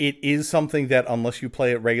long, it is something that unless you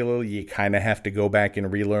play it regularly, you kind of have to go back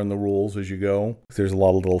and relearn the rules as you go. There's a lot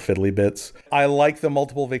of little fiddly bits. I like the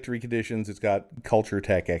multiple victory conditions. It's got culture,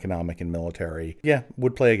 tech, economic, and military. Yeah,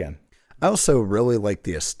 would play again. I also really like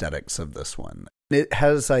the aesthetics of this one. It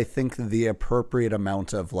has, I think, the appropriate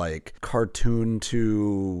amount of cartoon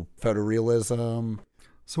to photorealism.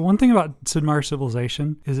 So one thing about Sid Meier's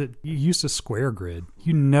Civilization is it used a square grid.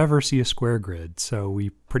 You never see a square grid, so we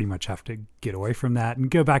pretty much have to get away from that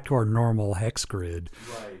and go back to our normal hex grid.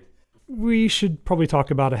 Right. We should probably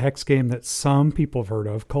talk about a hex game that some people have heard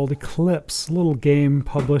of called Eclipse, a little game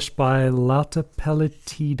published by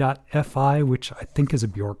Lautapeliti.fi, which I think is a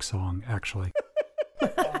Bjork song, actually.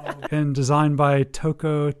 And designed by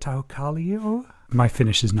Toko Taukalio. My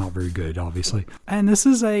Finnish is not very good, obviously. And this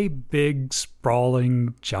is a big,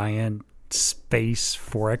 sprawling, giant space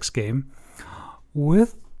 4X game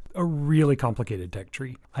with a really complicated tech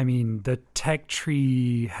tree. I mean, the tech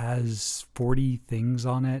tree has 40 things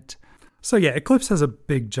on it. So yeah, Eclipse has a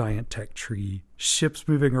big, giant tech tree, ships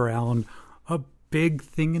moving around, a big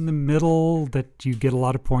thing in the middle that you get a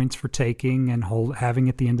lot of points for taking and having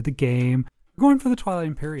at the end of the game. Going for the Twilight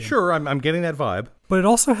Imperium. Sure, I'm getting that vibe. But it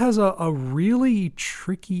also has a really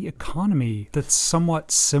tricky economy that's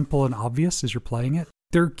somewhat simple and obvious as you're playing it.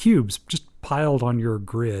 There are cubes just piled on your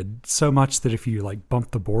grid so much that if you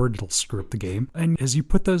bump the board, it'll screw up the game. And as you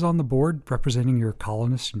put those on the board, representing your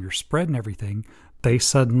colonists and your spread and everything, they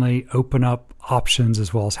suddenly open up options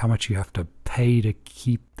as well as how much you have to pay to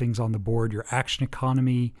keep things on the board, your action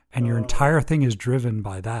economy, and your entire thing is driven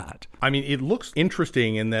by that. I mean, it looks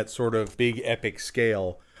interesting in that sort of big epic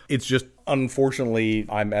scale. It's just, unfortunately,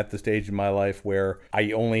 I'm at the stage in my life where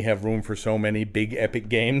I only have room for so many big epic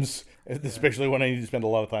games, especially when I need to spend a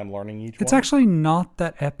lot of time learning each one. It's actually not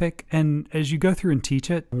that epic, and as you go through and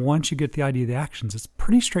teach it, once you get the idea of the actions, it's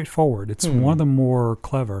pretty straightforward. It's one of the more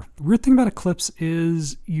clever. The weird thing about Eclipse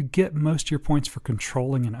is you get most of your points for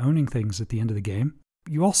controlling and owning things at the end of the game.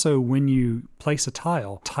 You also, when you place a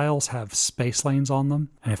tile, tiles have space lanes on them.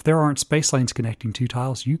 And if there aren't space lanes connecting two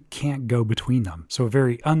tiles, you can't go between them. So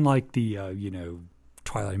very unlike the,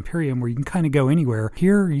 Twilight Imperium, where you can kind of go anywhere.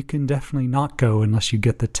 Here, you can definitely not go unless you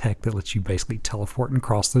get the tech that lets you basically teleport and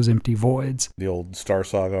cross those empty voids. The old Star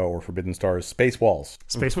Saga or Forbidden Stars space walls.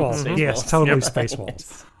 Space walls. Space Yes, walls. totally Yep. space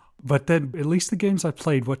walls. But then, at least the games I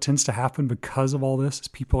played, what tends to happen because of all this is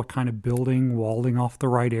people are kind of building, walling off the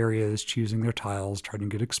right areas, choosing their tiles, trying to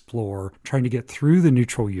get explore, trying to get through the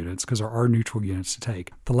neutral units, because there are neutral units to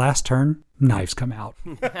take. The last turn, knives come out.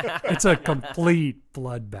 It's a complete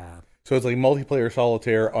bloodbath. So it's like multiplayer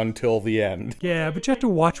solitaire until the end. Yeah, but you have to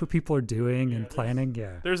watch what people are doing and planning.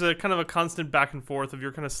 Yeah. There's a kind of a constant back and forth of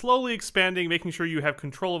you're kind of slowly expanding, making sure you have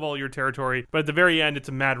control of all your territory. But at the very end, it's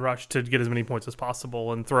a mad rush to get as many points as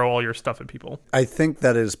possible and throw all your stuff at people. I think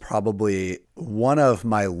that is probably one of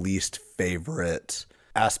my least favorite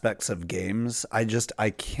aspects of games. I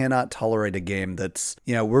cannot tolerate a game that's,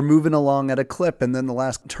 we're moving along at a clip and then the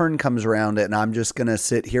last turn comes around and I'm just going to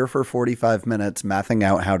sit here for 45 minutes mathing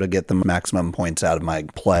out how to get the maximum points out of my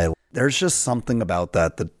play. There's just something about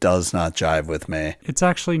that does not jive with me. It's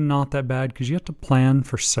actually not that bad because you have to plan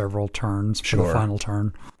for several turns for the final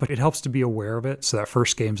turn. But it helps to be aware of it. So that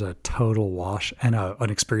first game's a total wash and an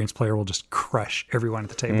experienced player will just crush everyone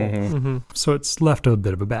at the table. So it's left a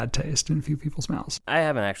bit of a bad taste in a few people's mouths. I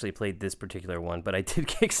haven't actually played this particular one, but I did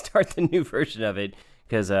kickstart the new version of it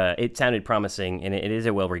because it sounded promising, and it is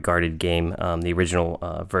a well-regarded game, the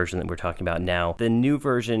original version that we're talking about now. The new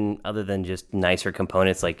version, other than just nicer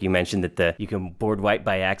components, like you mentioned that you can board wipe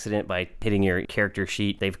by accident by hitting your character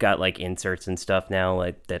sheet. They've got like inserts and stuff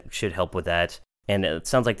now that should help with that. And it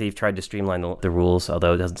sounds like they've tried to streamline the rules,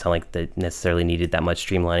 although it doesn't sound like they necessarily needed that much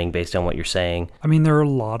streamlining based on what you're saying. I mean, there are a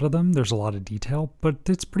lot of them. There's a lot of detail, but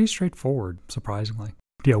it's pretty straightforward, surprisingly.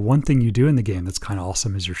 Yeah, one thing you do in the game that's kind of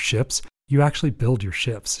awesome is your ships. You actually build your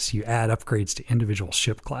ships, so you add upgrades to individual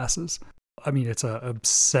ship classes. I mean, it's an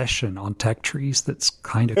obsession on tech trees that's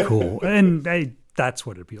kind of cool. And hey, that's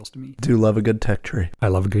what appeals to me. Do love a good tech tree. I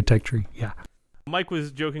love a good tech tree, yeah. Mike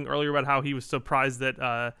was joking earlier about how he was surprised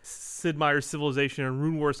that Sid Meier's Civilization and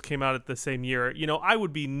Rune Wars came out at the same year. I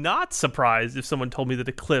would be not surprised if someone told me that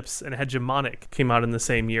Eclipse and Hegemonic came out in the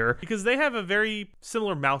same year, because they have a very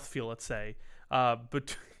similar mouthfeel, let's say.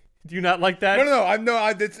 But do you not like that? No,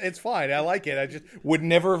 it's fine. I like it. I just would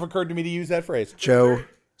never have occurred to me to use that phrase. Joe,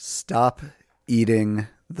 stop eating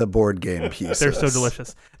the board game pieces. They're so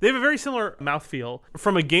delicious. They have a very similar mouthfeel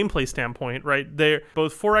from a gameplay standpoint, right? They're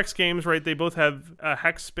both 4X games, right? They both have a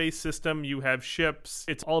hex-based system. You have ships.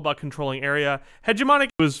 It's all about controlling area. Hegemonic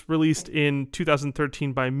was released in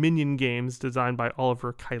 2013 by Minion Games, designed by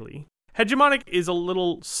Oliver Kiley. Hegemonic is a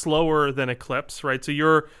little slower than Eclipse, right? So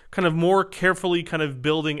you're kind of more carefully kind of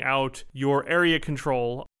building out your area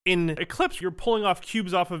control. In Eclipse, you're pulling off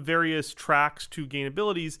cubes off of various tracks to gain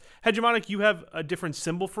abilities. Hegemonic, you have a different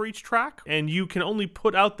symbol for each track, and you can only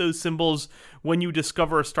put out those symbols when you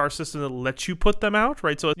discover a star system that lets you put them out,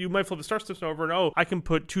 right? So you might flip the star system over and, I can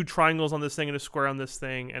put 2 triangles on this thing and a square on this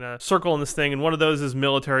thing and a circle on this thing, and one of those is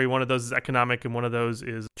military, one of those is economic, and one of those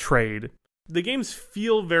is trade. The games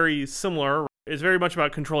feel very similar. It's very much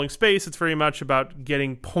about controlling space. It's very much about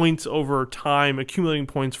getting points over time, accumulating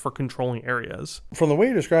points for controlling areas. From the way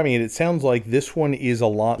you're describing it, it sounds like this one is a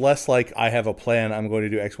lot less like I have a plan, I'm going to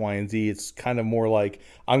do X, Y, and Z. It's kind of more like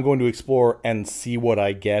I'm going to explore and see what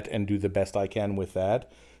I get and do the best I can with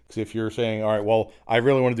that. Because if you're saying, all right, well, I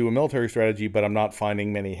really want to do a military strategy, but I'm not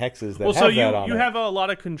finding many hexes that have that on it. You have a lot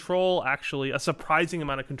of control, actually, a surprising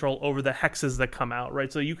amount of control over the hexes that come out,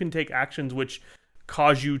 right? So you can take actions which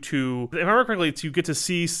cause you to, if I remember correctly, you get to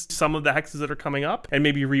see some of the hexes that are coming up and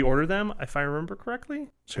maybe reorder them, if I remember correctly.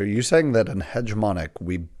 So are you saying that in Hegemonic,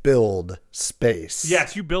 we build space?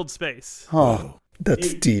 Yes, you build space. Oh,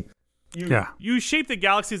 that's deep. You shape the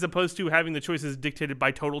galaxy as opposed to having the choices dictated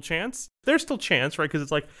by total chance. There's still chance, right? Because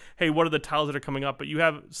it's like, hey, what are the tiles that are coming up? But you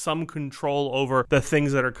have some control over the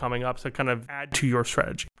things that are coming up to kind of add to your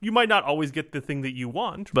strategy. You might not always get the thing that you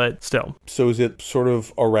want, but still. So is it sort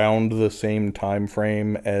of around the same time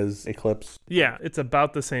frame as Eclipse? Yeah, it's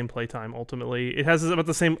about the same playtime, ultimately. It has about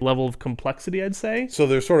the same level of complexity, I'd say. So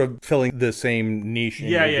they're sort of filling the same niche in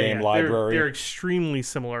your game library. They're extremely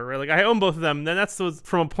similar, right? Like, I own both of them. Then that's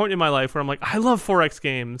from a point in my life where I'm like, I love 4X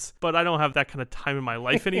games, but I don't have that kind of time in my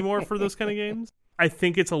life anymore for those kind of games. I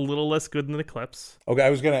think it's a little less good than Eclipse. Okay, I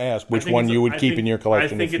was going to ask which one you would keep in your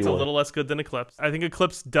collection. I think it's a little less good than Eclipse. I think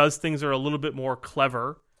Eclipse does things that are a little bit more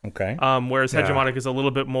clever. Okay. Whereas Hegemonic is a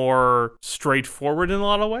little bit more straightforward in a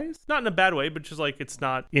lot of ways. Not in a bad way, but just like it's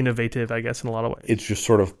not innovative, I guess, in a lot of ways. It's just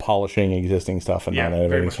sort of polishing existing stuff and not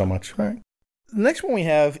innovating so much. All right. The next one we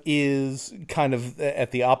have is kind of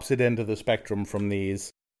at the opposite end of the spectrum from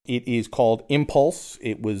these. It is called Impulse.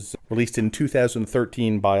 It was released in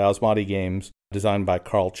 2013 by Asmati Games. designed by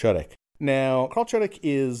Carl Chudik. Now, Carl Chudik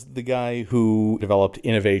is the guy who developed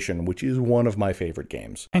Innovation, which is one of my favorite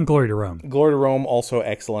games. And Glory to Rome. Glory to Rome, also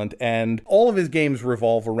excellent, and all of his games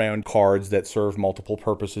revolve around cards that serve multiple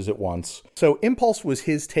purposes at once. So Impulse was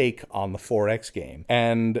his take on the 4X game,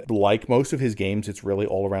 and like most of his games, it's really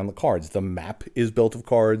all around the cards. The map is built of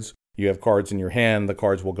cards. You have cards in your hand, the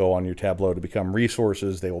cards will go on your tableau to become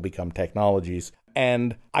resources, they will become technologies.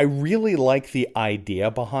 And I really like the idea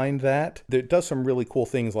behind that. It does some really cool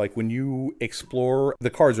things, like when you explore, the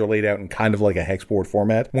cards are laid out in kind of like a hexboard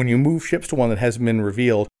format. When you move ships to one that hasn't been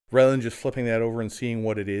revealed, rather than just flipping that over and seeing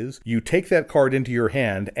what it is, you take that card into your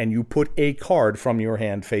hand and you put a card from your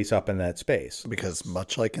hand face up in that space. Because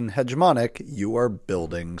much like in Hegemonic, you are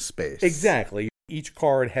building space. Exactly. Each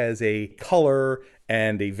card has a color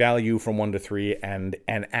and a value from 1 to 3 and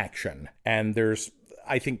an action. And there's,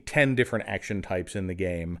 I think, 10 different action types in the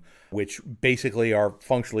game, which basically are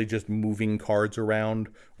functionally just moving cards around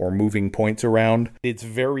or moving points around. It's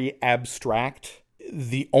very abstract.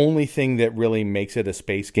 The only thing that really makes it a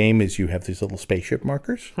space game is you have these little spaceship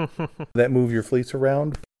markers that move your fleets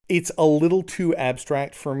around. It's a little too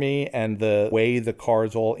abstract for me, and the way the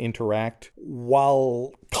cards all interact,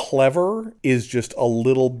 while clever, is just a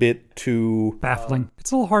little bit too baffling.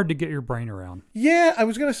 It's a little hard to get your brain around. Yeah, I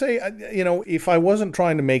was going to say, if I wasn't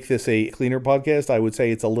trying to make this a cleaner podcast, I would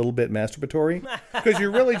say it's a little bit masturbatory, because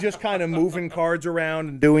you're really just kind of moving cards around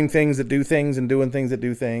and doing things that do things and doing things that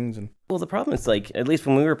do things. And Well, the problem is, like, at least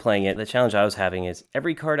when we were playing it, the challenge I was having is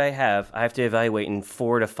every card I have to evaluate in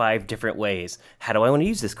 4 to 5 different ways. How do I want to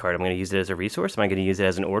use this card? Am I going to use it as a resource? Am I going to use it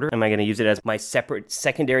as an order? Am I going to use it as my separate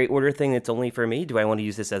secondary order thing that's only for me? Do I want to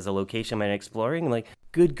use this as a location I'm exploring? Like,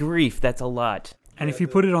 good grief, that's a lot. And if you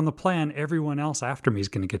put it on the plan, everyone else after me is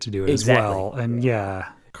going to get to do it Exactly. as well. And yeah.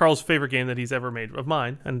 Carl's favorite game that he's ever made, of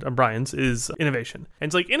mine and Brian's, is Innovation. And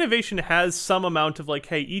it's like, Innovation has some amount of like,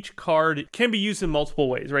 hey, each card can be used in multiple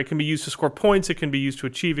ways, right? It can be used to score points, it can be used to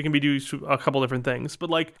achieve, it can be used to a couple different things. But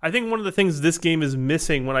like, I think one of the things this game is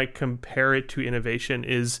missing when I compare it to Innovation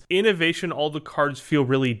is Innovation, all the cards feel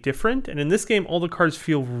really different. And in this game, all the cards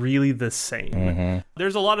feel really the same. Mm-hmm.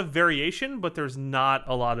 There's a lot of variation, but there's not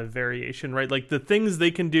a lot of variation, right? Like, the things they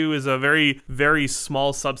can do is a very, very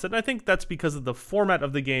small subset. And I think that's because of the format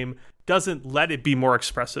of the game doesn't let it be more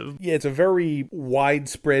expressive. yeah, it's a very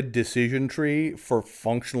widespread decision tree for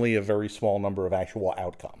functionally a very small number of actual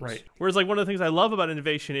outcomes. Right. Whereas, like, one of the things I love about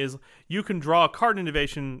Innovation is you can draw a card in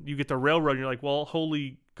Innovation, you get the railroad, and you're like, well,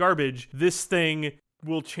 holy garbage, this thing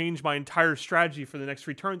will change my entire strategy for the next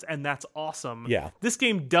 3 turns, and that's awesome. Yeah. This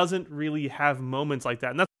game doesn't really have moments like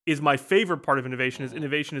that, and that is my favorite part of Innovation, is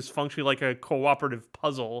Innovation is functionally like a cooperative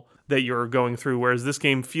puzzle that you're going through, whereas this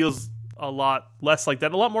game feels a lot less like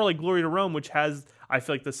that, a lot more like Glory to Rome, which has, I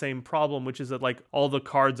feel like, the same problem, which is that like all the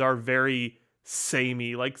cards are very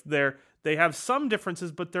samey. Like they have some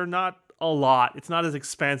differences, but they're not a lot. It's not as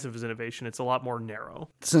expansive as Innovation. It's a lot more narrow.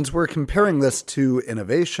 Since we're comparing this to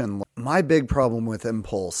Innovation, my big problem with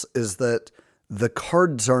Impulse is that the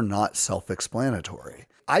cards are not self-explanatory.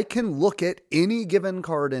 I can look at any given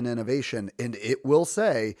card in Innovation and it will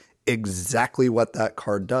say exactly what that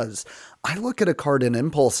card does. I look at a card in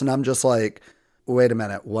Impulse and I'm just like, wait a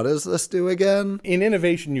minute, what does this do again? In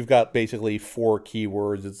Innovation, you've got basically 4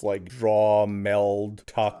 keywords. It's like draw, meld,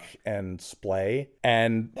 tuck, and splay.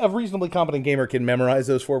 And a reasonably competent gamer can memorize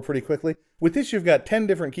those 4 pretty quickly. With this, you've got 10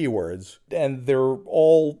 different keywords, and they're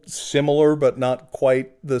all similar, but not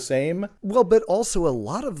quite the same. Well, but also a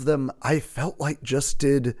lot of them I felt like just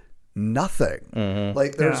did nothing. Mm-hmm.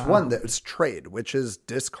 Like there's one that's trade, which is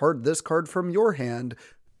discard this card from your hand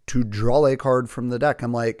to draw a card from the deck.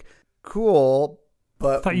 I'm like, cool,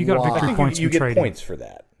 but I thought you got why? victory points You for get trading. points for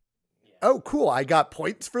that. Oh, cool. I got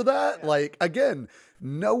points for that. Yeah. Like, again,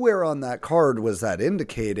 nowhere on that card was that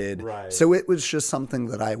indicated. Right. So it was just something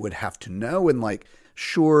that I would have to know. And like,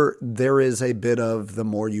 sure, there is a bit of the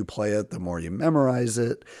more you play it, the more you memorize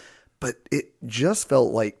it. But it just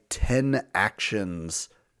felt like 10 actions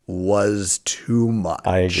was too much.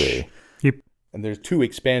 I agree. Yep. And there's 2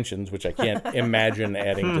 expansions, which I can't imagine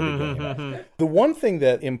adding to the game. The one thing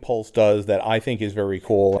that Impulse does that I think is very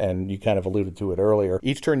cool, and you kind of alluded to it earlier,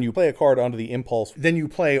 each turn you play a card onto the Impulse, then you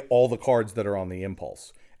play all the cards that are on the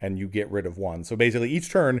Impulse, and you get rid of one. So basically, each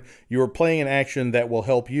turn, you're playing an action that will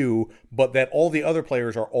help you, but that all the other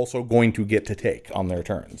players are also going to get to take on their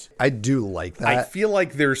turns. I do like that. I feel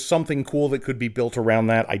like there's something cool that could be built around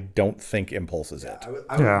that. I don't think Impulse is it.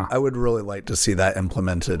 I would really like to see that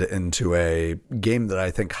implemented into a game that I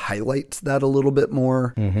think highlights that a little bit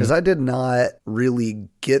more, because I did not really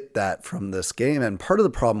get that from this game. And part of the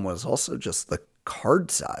problem was also just the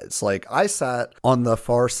card size. Like, I sat on the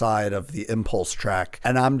far side of the impulse track,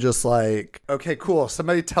 and I'm just like, okay, cool.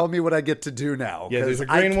 Somebody tell me what I get to do now. Yeah, there's a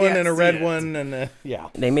 'cause I green one can't and a see red it. one, and yeah.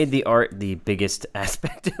 They made the art the biggest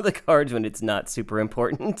aspect of the cards when it's not super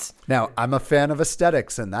important. Now, I'm a fan of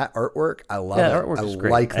aesthetics, and that artwork, I love Yeah, it. the artwork I is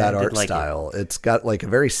great. like that I did art like it. style. It's got like a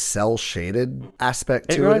very cel-shaded aspect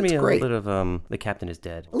It to it. reminded It's me a great. little bit of The Captain is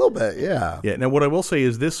Dead. A little bit, yeah. Yeah, now what I will say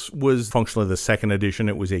is this was functionally the second edition.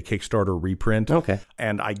 It was a Kickstarter reprint. Okay.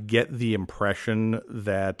 And I get the impression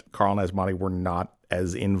that Carl and Asmati were not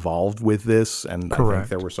as involved with this, and I think Correct.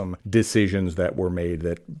 there were some decisions that were made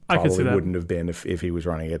that I can see probably that. wouldn't have been if he was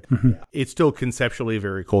running it. Yeah. It's still conceptually a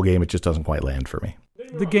very cool game. It just doesn't quite land for me.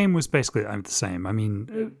 The game was basically the same. I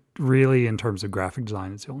mean, really, in terms of graphic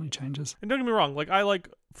design, it's the only changes. And don't get me wrong, like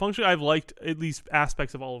functionally, I've liked at least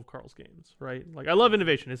aspects of all of Carl's games, right? Like I love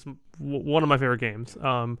Innovation; it's one of my favorite games.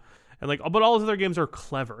 And like, but all his other games are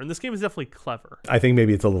clever, and this game is definitely clever. I think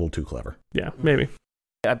maybe it's a little too clever. Yeah, maybe.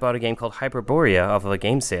 I bought a game called Hyperborea off of a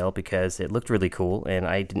game sale because it looked really cool, and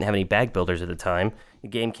I didn't have any bag builders at the time. The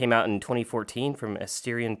game came out in 2014 from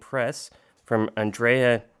Asterion Press, from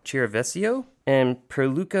Andrea Chiravesio and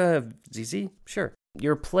Perluca Zizi. Sure.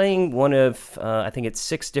 You're playing one of, I think it's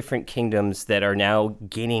 6 different kingdoms that are now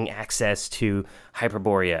gaining access to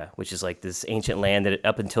Hyperborea, which is like this ancient land that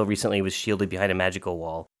up until recently was shielded behind a magical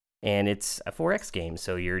wall. And it's a 4X game,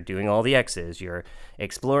 so you're doing all the X's. You're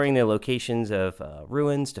exploring the locations of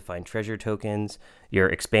ruins to find treasure tokens. You're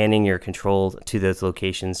expanding your control to those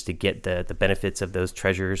locations to get the benefits of those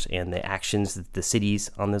treasures and the actions that the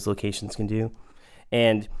cities on those locations can do.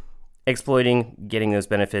 And exploiting, getting those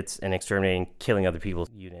benefits, and exterminating, killing other people's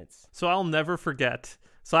units. So I'll never forget.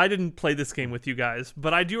 So I didn't play this game with you guys,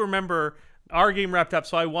 but I do remember our game wrapped up.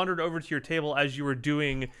 So I wandered over to your table as you were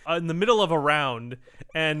doing in the middle of a round,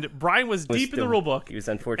 and Brian was deep in the rule book. He was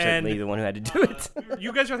unfortunately and, the one who had to do it.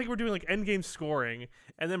 You guys, I think, were doing like end game scoring,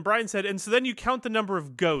 and then Brian said, and so then you count the number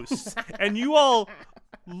of ghosts, and you all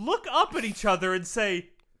look up at each other and say,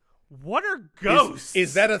 "What are ghosts?"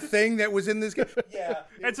 Is that a thing that was in this game? Yeah.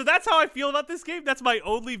 And so that's how I feel about this game. That's my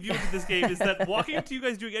only view of this game, is that walking up to you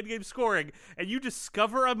guys doing endgame scoring, and you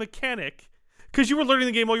discover a mechanic, because you were learning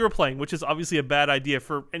the game while you were playing, which is obviously a bad idea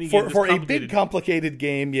for any game For that's a big complicated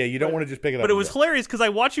game, yeah, you don't want to just pick it up. But it and was go. hilarious because I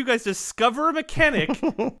watched you guys discover a mechanic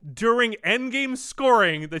during endgame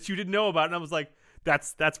scoring that you didn't know about, and I was like,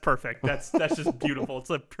 that's perfect. That's just beautiful.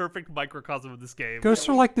 It's a perfect microcosm of this game. Ghosts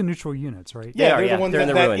are like the neutral units, right? Yeah, They are, they're yeah. the ones They're in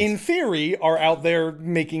that, the that ruins. in theory are out there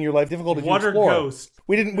making your life difficult if What you are explore. ghosts?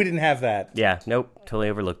 We didn't have that. Yeah, nope, totally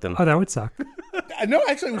overlooked them. Oh, that would suck. No,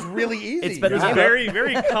 actually, it was really easy. It's better It was Yeah. very,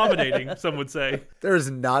 very accommodating, some would say.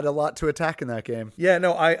 There's not a lot to attack in that game. Yeah,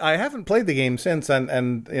 no, I haven't played the game since,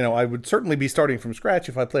 and you know, I would certainly be starting from scratch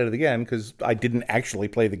if I played it again, because I didn't actually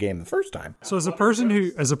play the game the first time. So as a person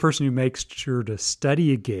who makes sure to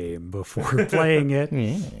study a game before playing it,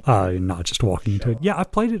 not just walking into it. Yeah,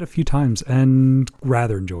 I've played it a few times and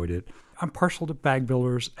rather enjoyed it. I'm partial to bag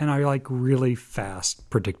builders, and I like really fast,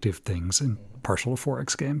 predictive things, and partial to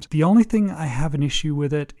 4X games. The only thing I have an issue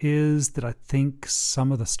with it is that I think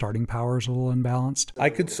some of the starting power is a little unbalanced.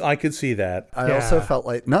 I could see that. I also felt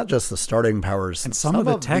like not just the starting powers, And some of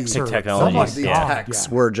the texts are technologies, some of the yeah. texts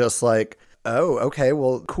were just like, oh, okay,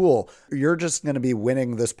 well, cool. You're just going to be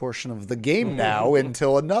winning this portion of the game now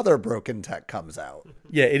until another broken tech comes out.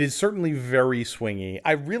 Yeah, it is certainly very swingy.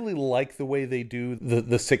 I really like the way they do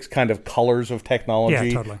the 6 kind of colors of technology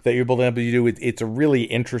Yeah, totally. that you're able to do. It's a really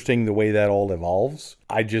interesting the way that all evolves.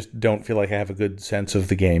 I just don't feel like I have a good sense of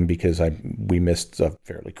the game because we missed a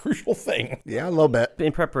fairly crucial thing. Yeah, a little bit.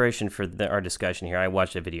 In preparation for our discussion here, I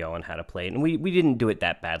watched a video on how to play it, and we didn't do it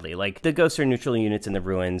that badly. Like, the ghosts are neutral units in the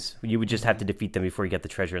ruins. You would just have to defeat them before you get the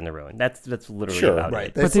treasure in the ruin. That's literally Sure, about right.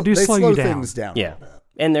 it. But they do slow you down. things down. Yeah.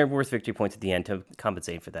 And they're worth victory points at the end to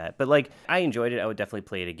compensate for that. But, like, I enjoyed it. I would definitely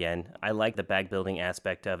play it again. I like the bag building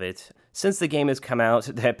aspect of it. Since the game has come out,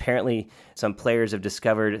 apparently some players have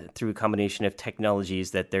discovered through a combination of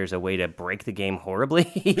technologies that there's a way to break the game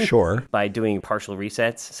horribly. Sure. By doing partial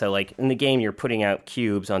resets. So, like, in the game, you're putting out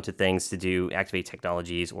cubes onto things to do activate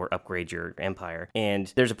technologies or upgrade your empire.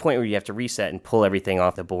 And there's a point where you have to reset and pull everything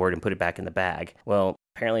off the board and put it back in the bag. Well,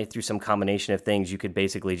 apparently through some combination of things, you could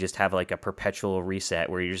basically just have like a perpetual reset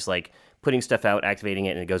where you're just like putting stuff out, activating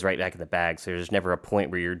it, and it goes right back in the bag. So there's never a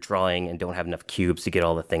point where you're drawing and don't have enough cubes to get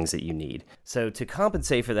all the things that you need. So to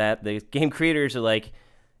compensate for that, the game creators are like,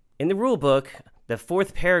 in the rule book, the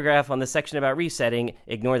 4th paragraph on the section about resetting,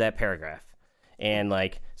 ignore that paragraph. And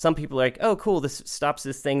like some people are like, oh, cool, this stops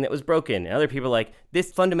this thing that was broken. And other people are like,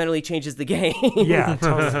 this fundamentally changes the game. Yeah,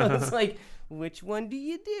 totally. So it's like, which one do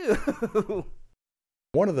you do?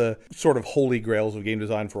 One of the sort of holy grails of game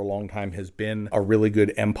design for a long time has been a really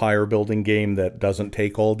good empire building game that doesn't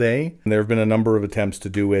take all day. And there have been a number of attempts to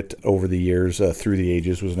do it over the years. Through the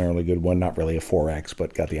Ages was an early good one, not really a 4X,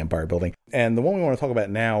 but got the empire building. And the one we want to talk about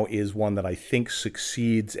now is one that I think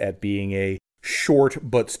succeeds at being a short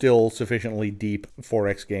but still sufficiently deep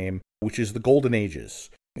 4X game, which is The Golden Ages.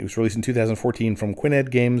 It was released in 2014 from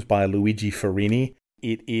Quined Games by Luigi Farini.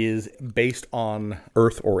 It is based on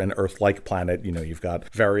Earth, or an Earth-like planet. You've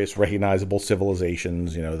got various recognizable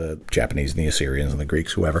civilizations, the Japanese and the Assyrians and the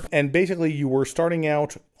Greeks, whoever. And basically you were starting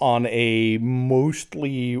out on a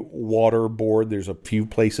mostly water board. There's a few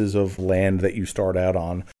places of land that you start out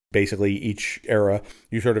on. Basically, each era,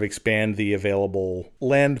 you sort of expand the available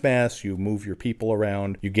landmass, you move your people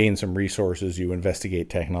around, you gain some resources, you investigate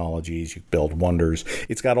technologies, you build wonders.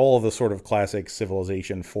 It's got all of the sort of classic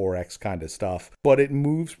Civilization 4X kind of stuff, but it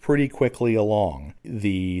moves pretty quickly along.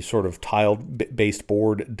 The sort of tiled-based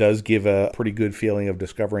board does give a pretty good feeling of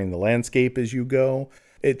discovering the landscape as you go.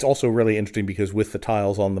 It's also really interesting because with the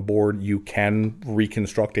tiles on the board, you can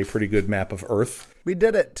reconstruct a pretty good map of Earth. We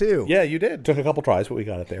did it too. Yeah, you did. Took a couple tries, but we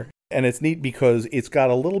got it there. And it's neat because it's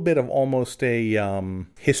got a little bit of almost a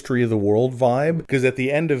history of the world vibe. Because at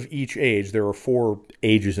the end of each age, there are 4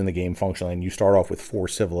 ages in the game functionally, and you start off with 4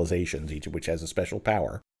 civilizations, each of which has a special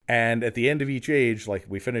power. And at the end of each age, like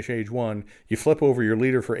we finish age 1, you flip over your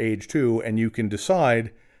leader for age 2, and you can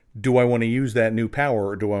decide, do I want to use that new power,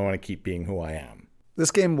 or do I want to keep being who I am? This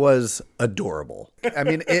game was adorable. I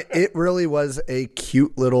mean, it really was a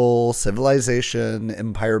cute little civilization,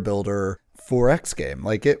 empire builder 4X game.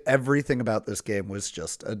 Like, everything about this game was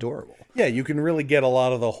just adorable. Yeah, you can really get a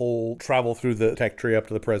lot of the whole travel through the tech tree up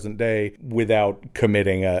to the present day without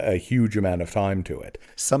committing a huge amount of time to it.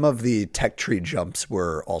 Some of the tech tree jumps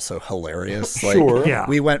were also hilarious. Sure. Yeah.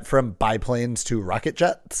 We went from biplanes to rocket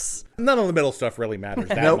jets. None of the middle stuff really matters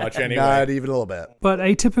that much anyway. Not even a little bit. But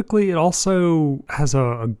atypically, it also has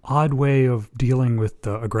a odd way of dealing with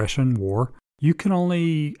the aggression war. You can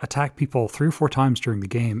only attack people 3 or 4 times during the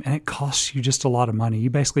game, and it costs you just a lot of money.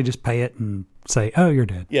 You basically just pay it and say, oh, you're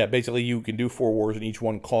dead. Yeah, basically you can do 4 wars, and each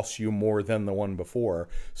one costs you more than the one before.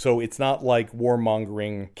 So it's not like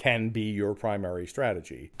warmongering can be your primary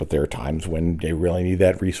strategy. But there are times when they really need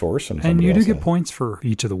that resource. And you do get points for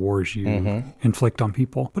each of the wars you inflict on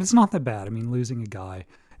people. But it's not that bad. I mean, losing a guy.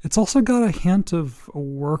 It's also got a hint of a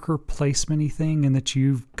worker placement-y thing in that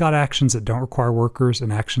you've got actions that don't require workers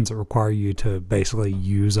and actions that require you to basically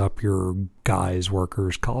use up your guys,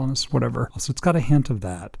 workers, colonists, whatever. So it's got a hint of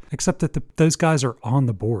that, except that those guys are on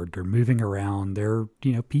the board. They're moving around. They're,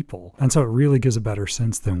 people. And so it really gives a better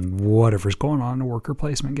sense than whatever's going on in a worker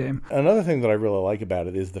placement game. Another thing that I really like about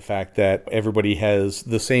it is the fact that everybody has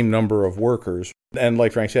the same number of workers. And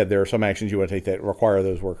like Frank said, there are some actions you want to take that require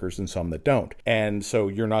those workers and some that don't. And so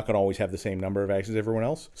you're not going to always have the same number of actions as everyone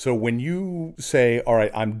else. So when you say, all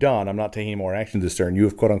right, I'm done, I'm not taking any more actions this turn, you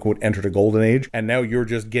have quote unquote entered a golden age, and now you're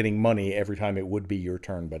just getting money every time it would be your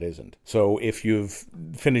turn but isn't. So if you've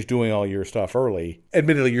finished doing all your stuff early,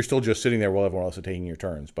 admittedly you're still just sitting there while everyone else is taking your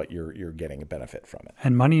turns, but you're getting a benefit from it.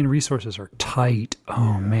 And money and resources are tight.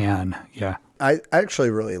 Oh man, yeah. I actually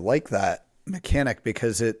really like that mechanic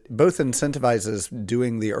because it both incentivizes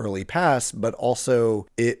doing the early pass, but also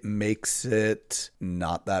it makes it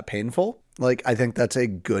not that painful. Like, I think that's a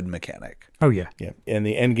good mechanic. Oh, yeah. Yeah. And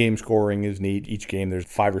the end game scoring is neat. Each game, there's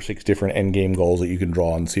 5 or 6 different end game goals that you can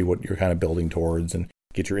draw and see what you're kind of building towards and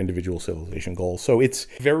get your individual civilization goals. So it's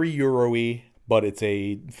very Euro-y, but it's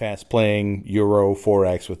a fast-playing Euro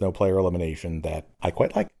 4X with no player elimination that I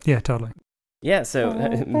quite like. Yeah, totally. Yeah, so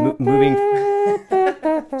moving...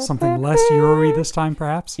 Something less Euro-y this time,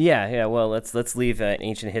 perhaps? Yeah. Well, let's leave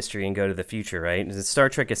ancient history and go to the future, right? It's Star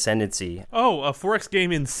Trek Ascendancy. Oh, a 4X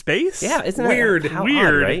game in space? Yeah, isn't weird? That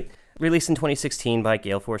weird, odd, right? Released in 2016 by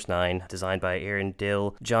Gale Force 9, designed by Aaron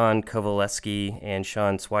Dill, John Kowaleski, and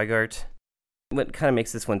Sean Swigart. What kind of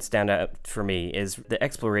makes this one stand out for me is the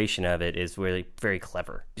exploration of it is really very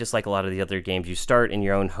clever. Just like a lot of the other games, you start in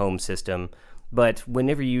your own home system, but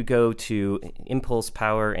whenever you go to impulse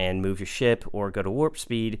power and move your ship or go to warp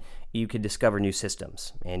speed, you can discover new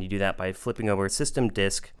systems. And you do that by flipping over a system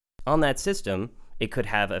disk. On that system, it could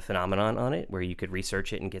have a phenomenon on it where you could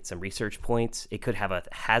research it and get some research points. It could have a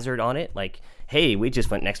hazard on it, like, hey, we just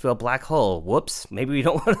went next to a black hole. Whoops, maybe we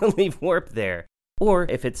don't want to leave warp there. Or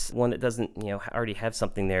if it's one that doesn't, already have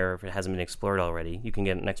something there, or if it hasn't been explored already, you can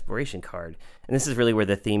get an exploration card. And this is really where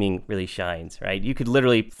the theming really shines, right? You could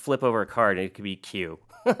literally flip over a card and it could be Q.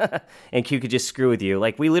 And Q could just screw with you.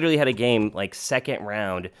 Like, we literally had a game, like, second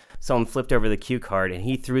round, someone flipped over the Q card and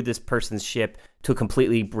he threw this person's ship to a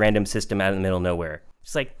completely random system out in the middle of nowhere.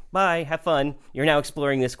 It's like, bye, have fun. You're now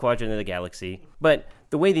exploring this quadrant of the galaxy. But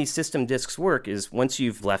the way these system disks work is once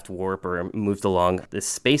you've left warp or moved along this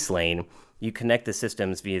space lane, you connect the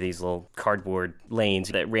systems via these little cardboard lanes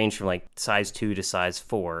that range from like size 2 to size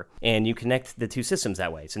 4. And you connect the two systems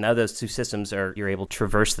that way. So now those two systems you're able to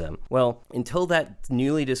traverse them. Well, until that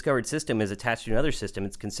newly discovered system is attached to another system,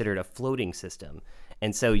 it's considered a floating system.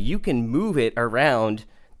 And so you can move it around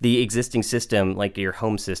the existing system, like your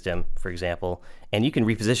home system, for example, and you can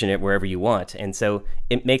reposition it wherever you want. And so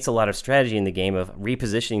it makes a lot of strategy in the game of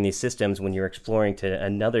repositioning these systems when you're exploring to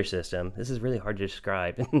another system. This is really hard to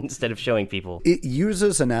describe instead of showing people. It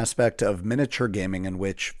uses an aspect of miniature gaming in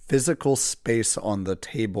which physical space on the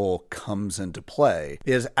table comes into play.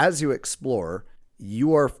 Is as you explore,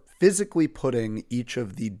 you are physically putting each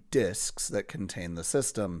of the discs that contain the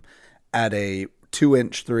system at a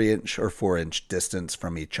 2-inch, 3-inch, or 4-inch distance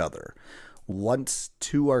from each other. Once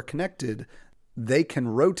two are connected, they can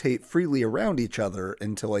rotate freely around each other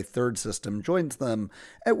until a third system joins them,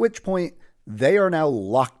 at which point they are now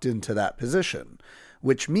locked into that position,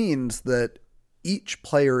 which means that each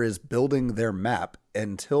player is building their map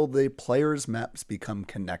until the player's maps become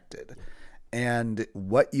connected. And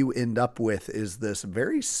what you end up with is this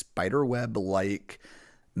very spiderweb-like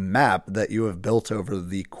map that you have built over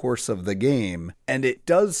the course of the game, and it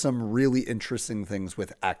does some really interesting things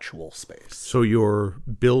with actual space. So you're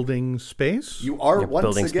building space? You are once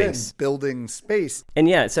building again space. building space. And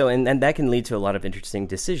yeah, so and that can lead to a lot of interesting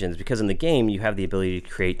decisions because in the game you have the ability to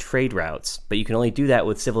create trade routes, but you can only do that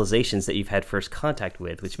with civilizations that you've had first contact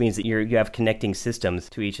with, which means that you have connecting systems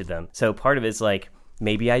to each of them. So part of it's like,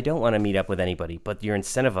 maybe I don't want to meet up with anybody, but you're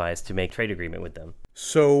incentivized to make trade agreement with them.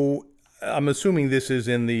 So I'm assuming this is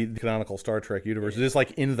in the canonical Star Trek universe. Is this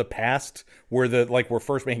like in the past where we're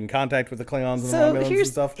first making contact with the Klingons and the Romulans and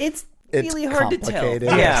stuff? It's really hard to tell. complicated.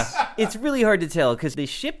 Yeah, it's really hard to tell because the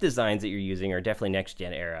ship designs that you're using are definitely next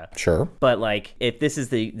gen era. Sure. But like, if this is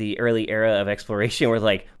the early era of exploration, where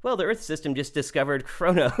like, well, the Earth system just discovered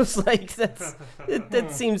Kronos, like that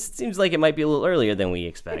seems like it might be a little earlier than we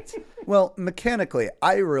expect. Well, mechanically,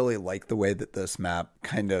 I really like the way that this map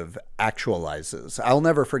kind of actualizes. I'll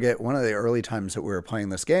never forget one of the early times that we were playing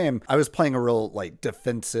this game. I was playing a real like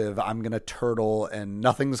defensive, I'm going to turtle and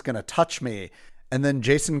nothing's going to touch me. And then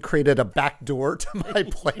Jason created a back door to my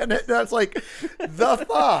planet. And I was like, the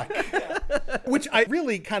fuck? Which I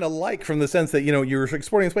really kind of like from the sense that, you're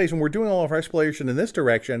exploring space and we're doing all of our exploration in this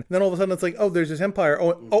direction. And then all of a sudden it's like, oh, there's this empire.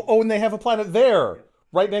 Oh, and they have a planet there.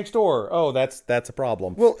 Right next door. Oh, that's a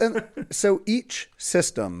problem. Well, and so each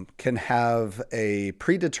system can have a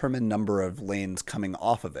predetermined number of lanes coming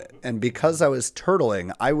off of it. And because I was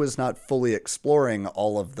turtling, I was not fully exploring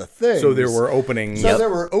all of the things. So there were openings. So there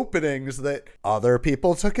were openings that other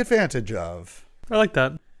people took advantage of. I like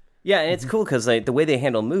that. Yeah, and it's cool because like the way they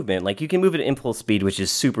handle movement, like you can move at impulse speed, which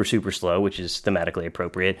is super, super slow, which is thematically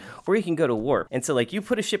appropriate, or you can go to warp. And so like you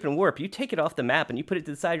put a ship in warp, you take it off the map and you put it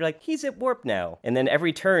to the side, you're like, he's at warp now. And then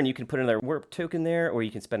every turn you can put another warp token there, or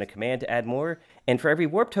you can spend a command to add more. And for every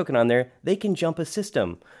warp token on there, they can jump a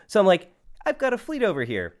system. So I'm like, I've got a fleet over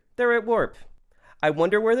here. They're at warp. I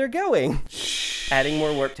wonder where they're going. Adding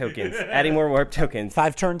more warp tokens. Adding more warp tokens.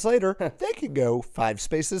 5 turns later, they could go 5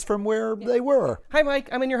 spaces from where they were. Hi, Mike.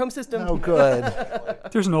 I'm in your home system. Oh, good.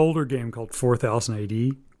 There's an older game called 4000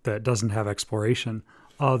 AD that doesn't have exploration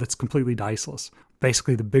that's completely diceless.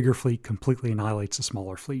 Basically, the bigger fleet completely annihilates the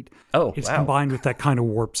smaller fleet. Oh, It's wow. combined with that kind of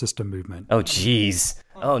warp system movement. Oh, jeez.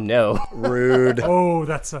 Oh, no. Rude. Oh,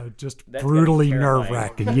 that's just That's brutally gotta be terrifying.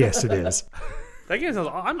 nerve-wracking. Yes, it is. That game sounds.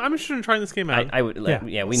 I'm interested in trying this game out. I would.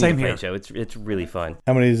 Yeah, we need same to play here. it, Joe. It's really fun.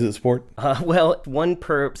 How many does it support? Well, 1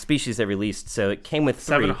 per species they released, so it came with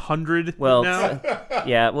 3. 700 Well,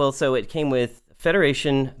 now. So it came with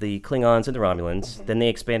Federation, the Klingons, and the Romulans. Then they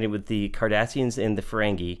expanded with the Cardassians and the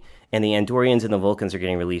Ferengi. And the Andorians and the Vulcans are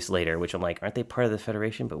getting released later, which I'm like, aren't they part of the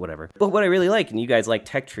Federation? But whatever. But what I really like, and you guys like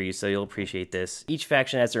tech trees, so you'll appreciate this, each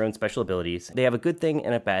faction has their own special abilities. They have a good thing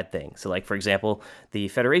and a bad thing. So like, for example, the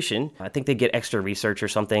Federation, I think they get extra research or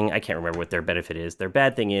something. I can't remember what their benefit is. Their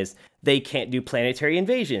bad thing is they can't do planetary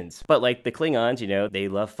invasions. But like the Klingons, they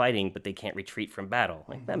love fighting, but they can't retreat from battle.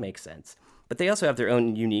 Like, that makes sense. But they also have their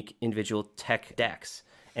own unique individual tech decks.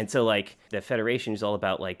 And so, like, the Federation is all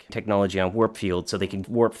about, like, technology on warp fields so they can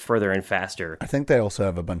warp further and faster. I think they also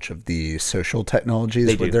have a bunch of the social technologies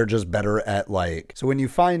They where do. they're just better at, like... So when you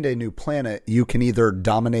find a new planet, you can either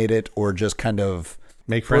dominate it or just kind of...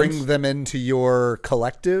 Make friends? Bring them into your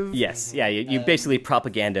collective? Yes, yeah, you basically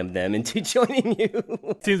propaganda them into joining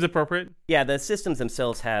you. Seems appropriate. Yeah, the systems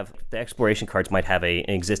themselves have, the exploration cards might have an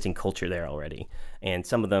existing culture there already. And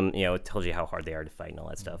some of them, it tells you how hard they are to fight and all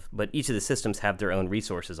that stuff. But each of the systems have their own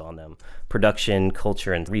resources on them: production,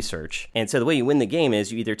 culture, and research. And so the way you win the game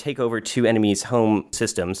is you either take over two enemies' home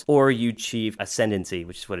systems, or you achieve ascendancy,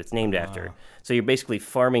 which is what it's named after. So you're basically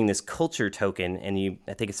farming this culture token, and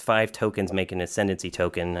I think it's 5 tokens make an ascendancy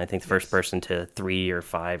token. I think the first person to 3 or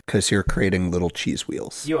 5. Because you're creating little cheese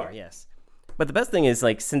wheels. You are, yes. But the best thing is,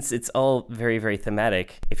 since it's all very, very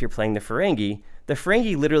thematic, if you're playing the Ferengi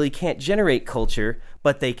literally can't generate culture,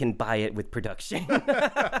 but they can buy it with production.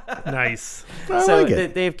 Nice. So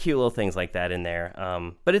they have cute little things like that in there.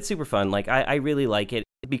 But it's super fun. I really like it.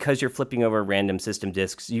 Because you're flipping over random system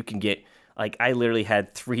disks, you can get... I literally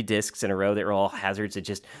had 3 discs in a row that were all hazards. It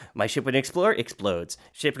just, my ship would explore, explodes.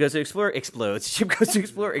 Ship goes to explore, explodes. Ship goes to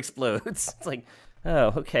explore, explodes. It's like,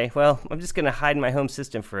 oh, okay, well, I'm just going to hide in my home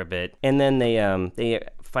system for a bit. And then they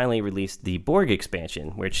finally released the Borg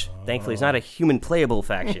expansion, which thankfully is not a human playable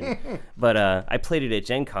faction. But I played it at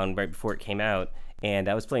Gen Con right before it came out. And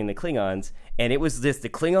I was playing the Klingons, and it was the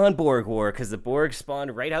Klingon Borg War, because the Borg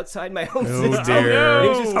spawned right outside my home system. Dear. And it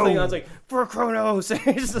was just Klingons for Kronos.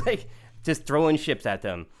 Just throwing ships at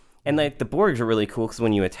them. And the Borgs are really cool because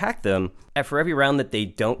when you attack them, for every round that they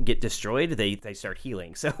don't get destroyed, they start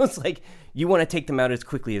healing. So it's you want to take them out as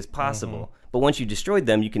quickly as possible. But once you destroyed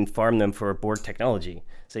them, you can farm them for Borg technology.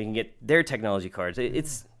 So you can get their technology cards.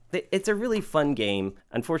 It's a really fun game.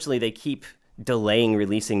 Unfortunately, they keep delaying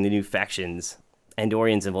releasing the new factions.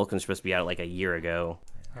 Andorians and Vulcans are supposed to be out a year ago.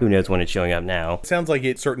 Who knows when it's showing up now? Sounds like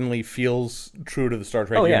it certainly feels true to the Star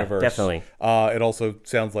Trek yeah, universe. Definitely. It also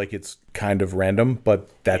sounds like it's kind of random, but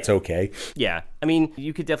that's okay. Yeah. I mean,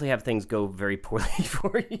 you could definitely have things go very poorly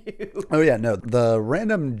for you. Oh, yeah, no. The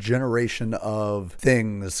random generation of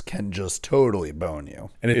things can just totally bone you.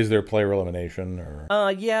 And is there player elimination?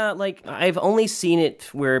 Or? Yeah, I've only seen it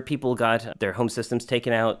where people got their home systems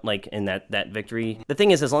taken out, in that victory. The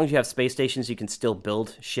thing is, as long as you have space stations, you can still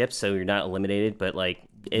build ships, so you're not eliminated, but,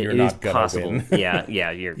 You're it not is gonna possible. win.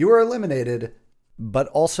 Yeah. You were eliminated, but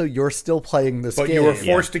also you're still playing this But game. you were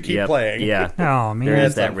forced to keep playing. Yeah. Oh, man. There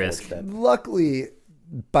is that That's risk. unfortunate. Luckily,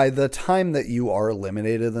 by the time that you are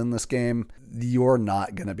eliminated in this game, you're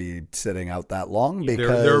not going to be sitting out that long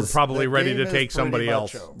because They're probably the ready game to is take somebody pretty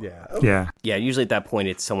else. much over. Yeah. Yeah. Yeah, usually at that point,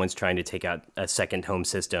 it's someone's trying to take out a second home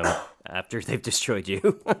system after they've destroyed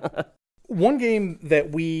you. One game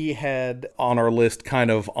that we had on our list kind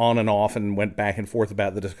of on and off and went back and forth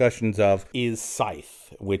about the discussions of is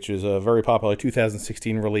Scythe, which is a very popular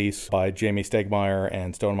 2016 release by Jamie Stegmaier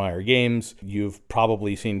and Stonemaier Games. You've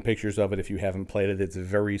probably seen pictures of it if you haven't played it. It's a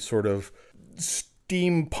very sort of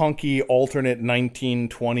steampunky alternate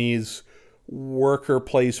 1920s worker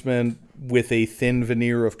placement with a thin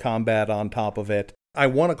veneer of combat on top of it. I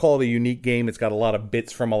want to call it a unique game. It's got a lot of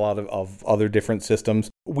bits from a lot of other different systems.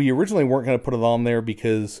 We originally weren't going to put it on there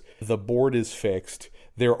because the board is fixed.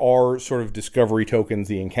 There are sort of discovery tokens,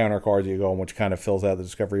 the encounter cards you go on, which kind of fills out the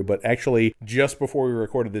discovery. But actually, just before we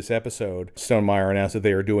recorded this episode, Stonemaier announced that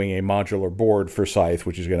they are doing a modular board for Scythe,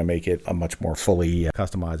 which is going to make it a much more fully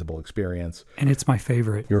customizable experience. And it's my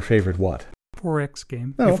favorite Your favorite what? 4X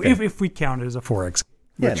game. Oh, okay. if we count it as a 4X.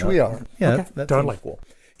 Which we are. Yeah, Okay, that's totally. cool.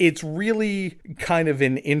 It's really kind of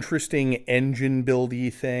an interesting engine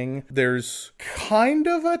buildy thing. There's kind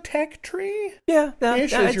of a tech tree. Yeah,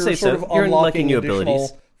 Ish, as I'd you're say sort so. of You're unlocking unlocking new additional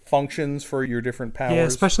abilities. functions for your different powers. Yeah,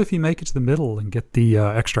 especially if you make it to the middle and get the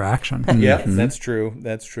extra action. Yeah, that's true.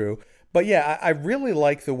 That's true. But yeah, I really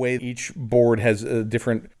like the way each board has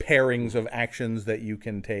different pairings of actions that you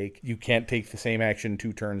can take. You can't take the same action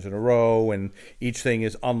 2 turns in a row, and each thing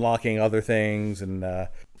is unlocking other things. And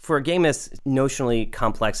For a game as notionally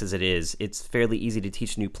complex as it is, it's fairly easy to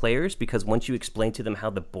teach new players because once you explain to them how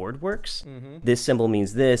the board works, this symbol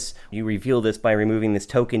means this, you reveal this by removing this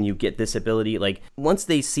token, you get this ability. Once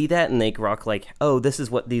they see that and they grok oh, this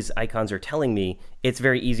is what these icons are telling me, it's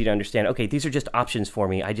very easy to understand, okay, these are just options for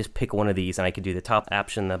me. I just pick one of these and I can do the top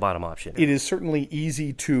option, the bottom option. it is certainly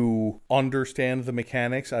easy to understand the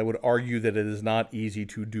mechanics. I would argue that it is not easy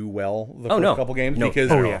to do well the first couple games because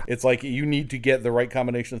it's you need to get the right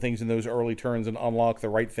combination of things in those early turns and unlock the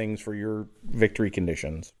right things for your victory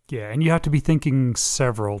conditions. Yeah, and you have to be thinking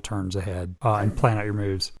several turns ahead and plan out your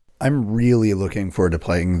moves. I'm really looking forward to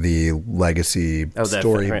playing the legacy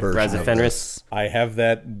story version Rise of of Fenris. this. I have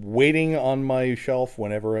that waiting on my shelf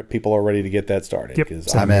whenever people are ready to get that started. Yep,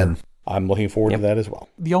 'Cause I'm in. I'm looking forward to that as well.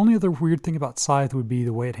 The only other weird thing about Scythe would be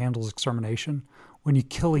the way it handles extermination. When you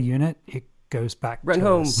kill a unit, it goes back Run to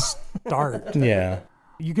home. the start. Yeah.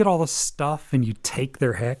 You get all the stuff and you take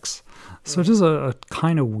their hex. So it is a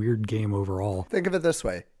kind of weird game overall. Think of it this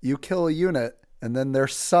way. You kill a unit, And then their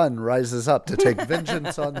son rises up to take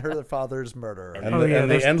vengeance on her father's murder. And, Oh, yeah, the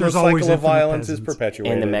there's endless always cycle of infinite violence is peasants.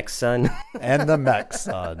 perpetuated. And the mech son. And the mech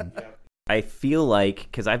son. I feel like,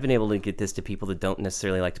 because I've been able to get this to people that don't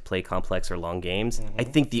necessarily like to play complex or long games, I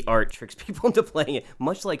think the art tricks people into playing it,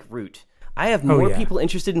 much like Root. I have more yeah. people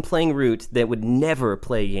interested in playing Root that would never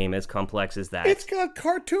play a game as complex as that. It's got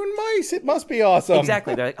cartoon mice. It must be awesome.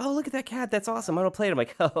 Exactly. They're like, oh, look at that cat. That's awesome. I'm going to play it. I'm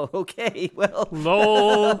like, oh, okay. Well,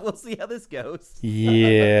 Lol. we'll see how this goes.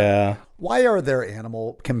 Yeah. Why are there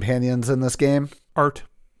animal companions in this game? Art.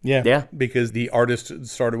 Yeah. Yeah. Because the artist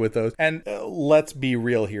started with those. And let's be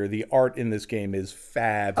real here. The art in this game is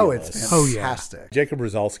fabulous. Oh, it's Oh, yeah. fantastic. Jacob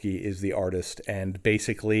Rosalski is the artist, and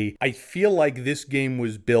basically, I feel like this game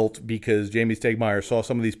was built because Jamie Stegmaier saw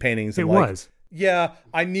some of these paintings and It was. yeah,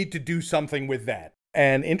 I need to do something with that.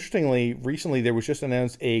 And interestingly, recently there was just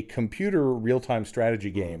announced a computer real-time strategy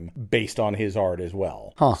game based on his art as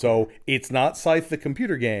well. So it's not Scythe the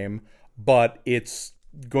computer game, but it's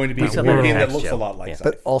going to be It's a a game little that text looks a show. lot like Yeah. Scythe.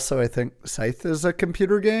 But also, I think Scythe is a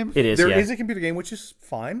computer game. It is, There yeah. is a computer game, which is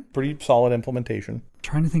fine. Pretty solid implementation.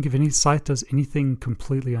 Trying to think if any Scythe does anything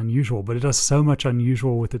completely unusual, but it does so much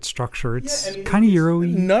unusual with its structure. It's kind of Euro-y.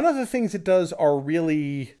 None of the things it does are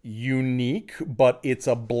really unique, but it's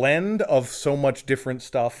a blend of so much different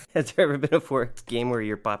stuff. Has there ever been a 4X game where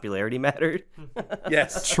your popularity mattered?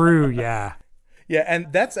 Yes. True, yeah. Yeah,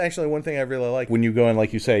 and that's actually one thing I really like. When you go in,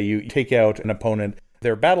 like you say, you take out an opponent,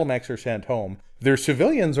 their battle mechs are sent home, their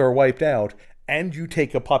civilians are wiped out, and you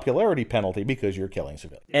take a popularity penalty because you're killing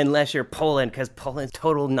civilians. Unless you're Poland, because Poland's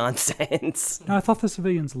total nonsense. No, I thought the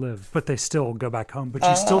civilians live, but they still go back home. But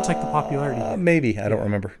you still take the popularity hit. Maybe, I don't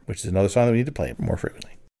remember, which is another sign that we need to play it more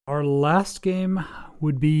frequently. Our last game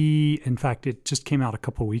would be, in fact, it just came out a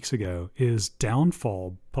couple weeks ago, is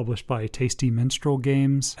Downfall, published by Tasty Minstrel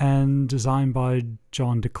Games and designed by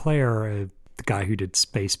John DeClaire, the guy who did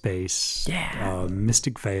Space Base,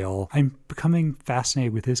 Mystic Veil. I'm becoming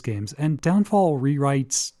fascinated with his games, and Downfall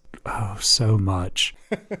rewrites so much.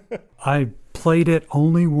 I played it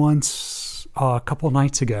only once a couple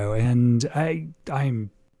nights ago, and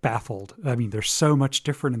I'm baffled. I mean, there's so much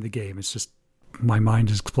different in the game. It's just my mind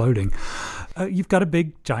is exploding. You've got a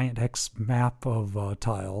big giant hex map of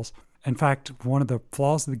tiles. In fact, one of the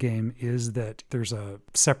flaws of the game is that there's a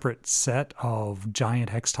separate set of giant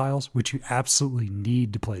hex tiles, which you absolutely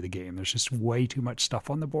need to play the game. There's just way too much stuff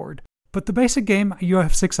on the board. But the basic game, you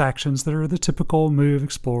have 6 actions that are the typical move,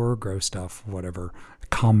 explore, grow stuff, whatever,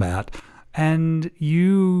 combat. And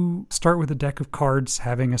you start with a deck of cards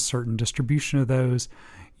having a certain distribution of those.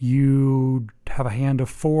 You have a hand of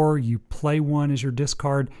 4, you play 1 as your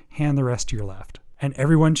discard, hand the rest to your left. And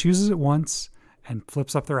everyone chooses it once and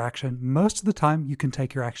flips up their action. Most of the time, you can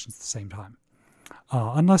take your actions at the same time.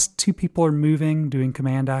 Unless 2 people are moving, doing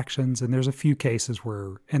command actions, and there's a few cases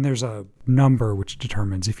where, and there's a number which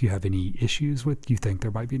determines if you have any issues with, you think there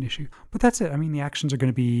might be an issue. But that's it. I mean, the actions are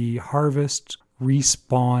going to be harvest,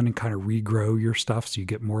 respawn, and kind of regrow your stuff so you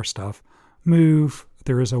get more stuff. Move.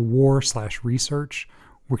 There is a war/research,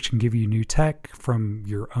 which can give you new tech from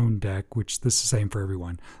your own deck, which this is the same for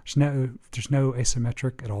everyone. There's no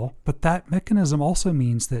asymmetric at all. But that mechanism also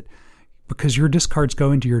means that because your discards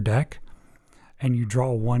go into your deck, and you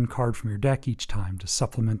draw 1 card from your deck each time to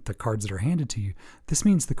supplement the cards that are handed to you, this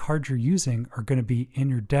means the cards you're using are going to be in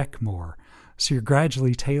your deck more. So you're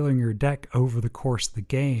gradually tailoring your deck over the course of the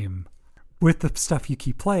game. With the stuff you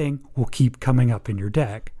keep playing, will keep coming up in your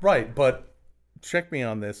deck. Right, but check me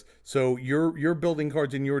on this. So you're building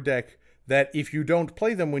cards in your deck that if you don't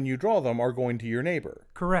play them when you draw them are going to your neighbor.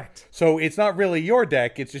 Correct. So it's not really your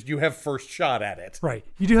deck, it's just you have first shot at it. Right.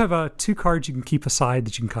 You do have 2 cards you can keep aside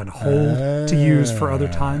that you can kind of hold to use for other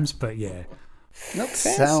times, but yeah.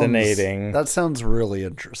 Fascinating. That sounds really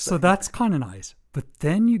interesting. So that's kind of nice. But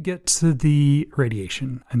then you get to the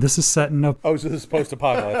radiation, and this is setting up Oh, so this is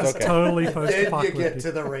post-apocalypse. Okay. totally then you post-apocalyptic. get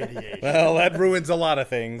to the radiation. Well, that ruins a lot of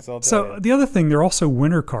things. I'll tell So you. the other thing, there are also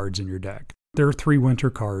winter cards in your deck. There are 3 winter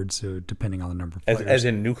cards, depending on the number of players. As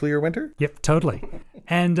in nuclear winter? Yep, totally.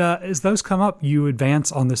 And as those come up, you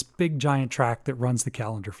advance on this big giant track that runs the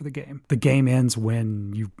calendar for the game. The game ends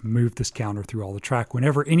when you move this counter through all the track.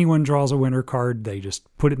 Whenever anyone draws a winter card, they just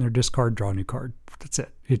put it in their discard, draw a new card. That's it.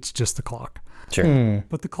 It's just the clock. Sure.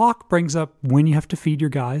 But the clock brings up when you have to feed your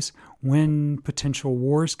guys, when potential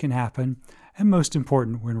wars can happen, and most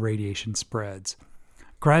important, when radiation spreads.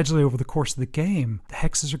 Gradually over the course of the game, the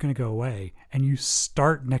hexes are going to go away, and you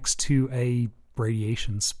start next to a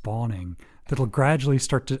radiation spawning that'll gradually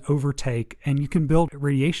start to overtake, and you can build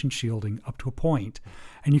radiation shielding up to a point.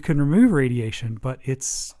 And you can remove radiation, but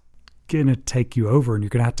it's going to take you over and you're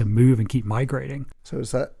going to have to move and keep migrating. So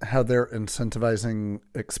is that how they're incentivizing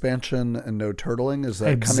expansion and no turtling? Is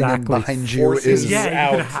that Exactly. coming in behind you? Forces Is Yeah, you're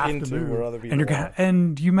out gonna have to into move. where other people And you're are. gonna,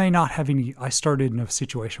 and you may not have any. I started in a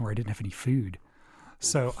situation where I didn't have any food.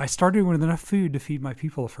 So I started with enough food to feed my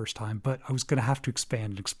people the first time, but I was going to have to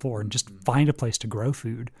expand and explore and just find a place to grow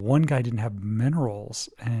food. One guy didn't have minerals,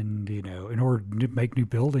 and in order to make new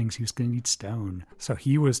buildings, he was going to need stone. So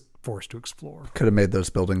he was forced to explore. could have made those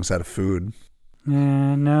buildings out of food.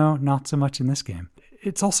 No, not so much in this game.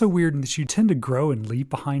 It's also weird in that you tend to grow and leave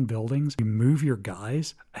behind buildings. You move your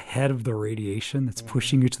guys ahead of the radiation that's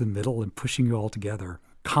pushing you to the middle and pushing you all together.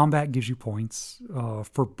 Combat gives you points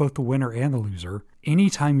for both the winner and the loser.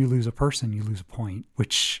 Anytime you lose a person, you lose a point,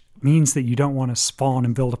 which means that you don't want to spawn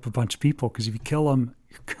and build up a bunch of people, because if you kill them,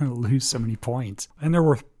 you're going to lose so many points. And they're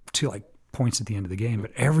worth points at the end of the game,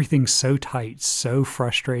 but everything's so tight, so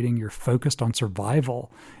frustrating. You're focused on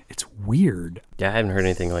survival. It's weird. Yeah, I haven't heard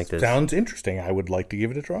anything like this. Sounds interesting. I would like to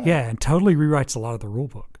give it a try. Yeah, and totally rewrites a lot of the rule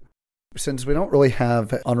book. Since we don't really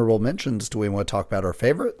have honorable mentions, do we want to talk about our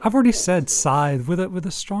favorite? I've already said Scythe with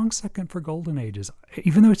a strong second for Golden Ages.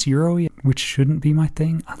 Even though it's Euro-y, which shouldn't be my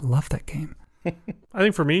thing, I love that game. I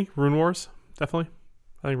think for me, Rune Wars, definitely.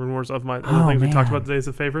 I think Rune Wars of the Oh, things we talked man. about today is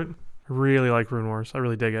a favorite. I really like Rune Wars. I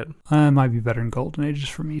really dig it. It might be better than Golden Ages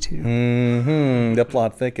for me, too. Mm-hmm. The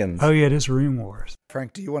plot thickens. Oh, yeah, it is Rune Wars.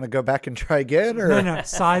 Frank, do you want to go back and try again? Or? No,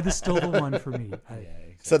 Scythe is still the one for me.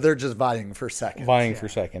 So they're just vying for second. Vying for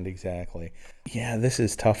second, exactly. Yeah, this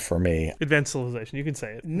is tough for me. Advanced Civilization. You can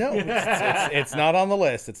say it. No, it's not on the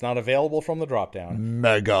list. It's not available from the drop-down.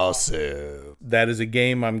 Megasive. That is a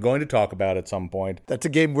game I'm going to talk about at some point. That's a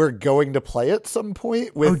game we're going to play at some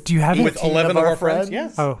point with, Oh, do you have it? With 18 11 of our friends,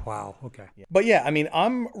 yes. Oh, wow. Okay. But yeah, I mean,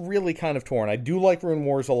 I'm really kind of torn. I do like Rune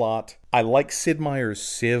Wars a lot. I like Sid Meier's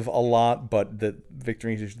Civ a lot, but the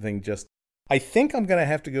Victory Edition thing just... I think I'm going to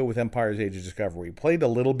have to go with Empire's Age of Discovery. We played a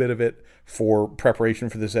little bit of it for preparation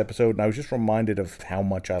for this episode, and I was just reminded of how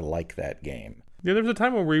much I like that game. Yeah, there was a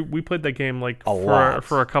time when we played that game like lot.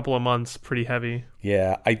 for a couple of months, pretty heavy.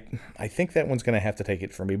 Yeah, I think that one's going to have to take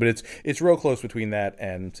it for me, but it's real close between that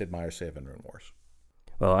and Sid Meier's Civ and Rune Wars.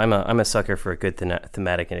 Well, I'm a sucker for a good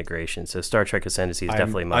thematic integration, so Star Trek Ascendancy is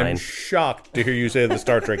definitely mine. I'm shocked to hear you say the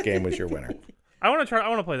Star Trek game was your winner. I want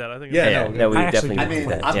to play that. I think. Yeah, it's- no, we I actually- definitely need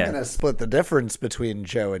that. I'm yeah. going to split the difference between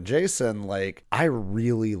Joe and Jason. Like, I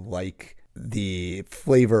really like the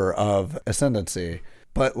flavor of Ascendancy,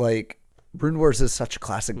 but like, Rune Wars is such a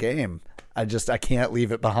classic game. I can't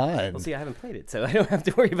leave it behind. Well, see, I haven't played it, so I don't have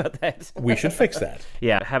to worry about that. We should fix that.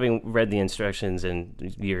 Yeah, having read the instructions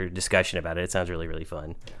and your discussion about it, it sounds really, really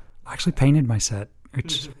fun. I actually painted my set.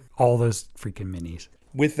 It's all those freaking minis.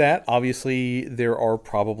 With that, obviously, there are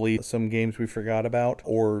probably some games we forgot about,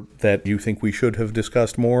 or that you think we should have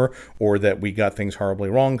discussed more, or that we got things horribly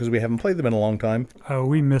wrong because we haven't played them in a long time. Oh,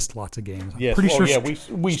 we missed lots of games. Yes. Pretty Oh, sure yeah, we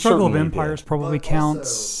Struggle of certainly Empires did. probably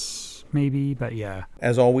counts, maybe, but yeah.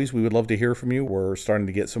 As always, we would love to hear from you. We're starting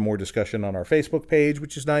to get some more discussion on our Facebook page,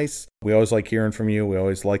 which is nice. We always like hearing from you. We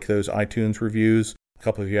always like those iTunes reviews. A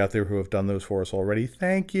couple of you out there who have done those for us already,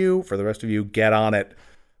 thank you. For the rest of you, get on it.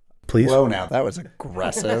 Please. Whoa, now that was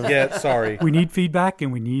aggressive. Yeah, sorry. We need feedback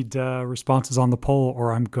and we need responses on the poll,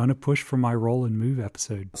 or I'm going to push for my roll and move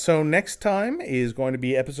episode. So next time is going to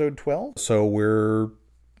be episode 12. So we're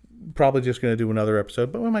probably just going to do another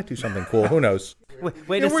episode, but we might do something cool. Who knows?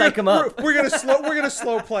 Way to psych them up. We're gonna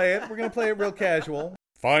slow play it. We're gonna play it real casual.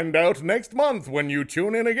 Find out next month when you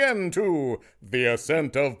tune in again to The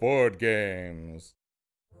Ascent of Board Games.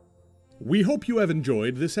 We hope you have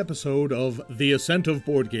enjoyed this episode of The Ascent of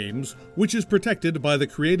Board Games, which is protected by the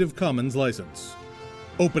Creative Commons license.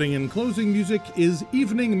 Opening and closing music is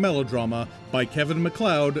Evening Melodrama by Kevin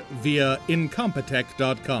MacLeod via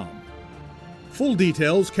Incompetech.com. Full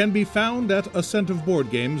details can be found at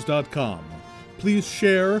ascentofboardgames.com. Please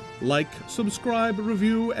share, like, subscribe,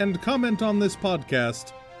 review, and comment on this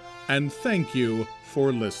podcast. And thank you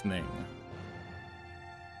for listening.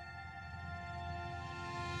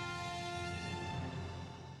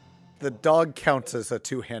 The dog counts as a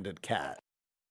two-handed cat.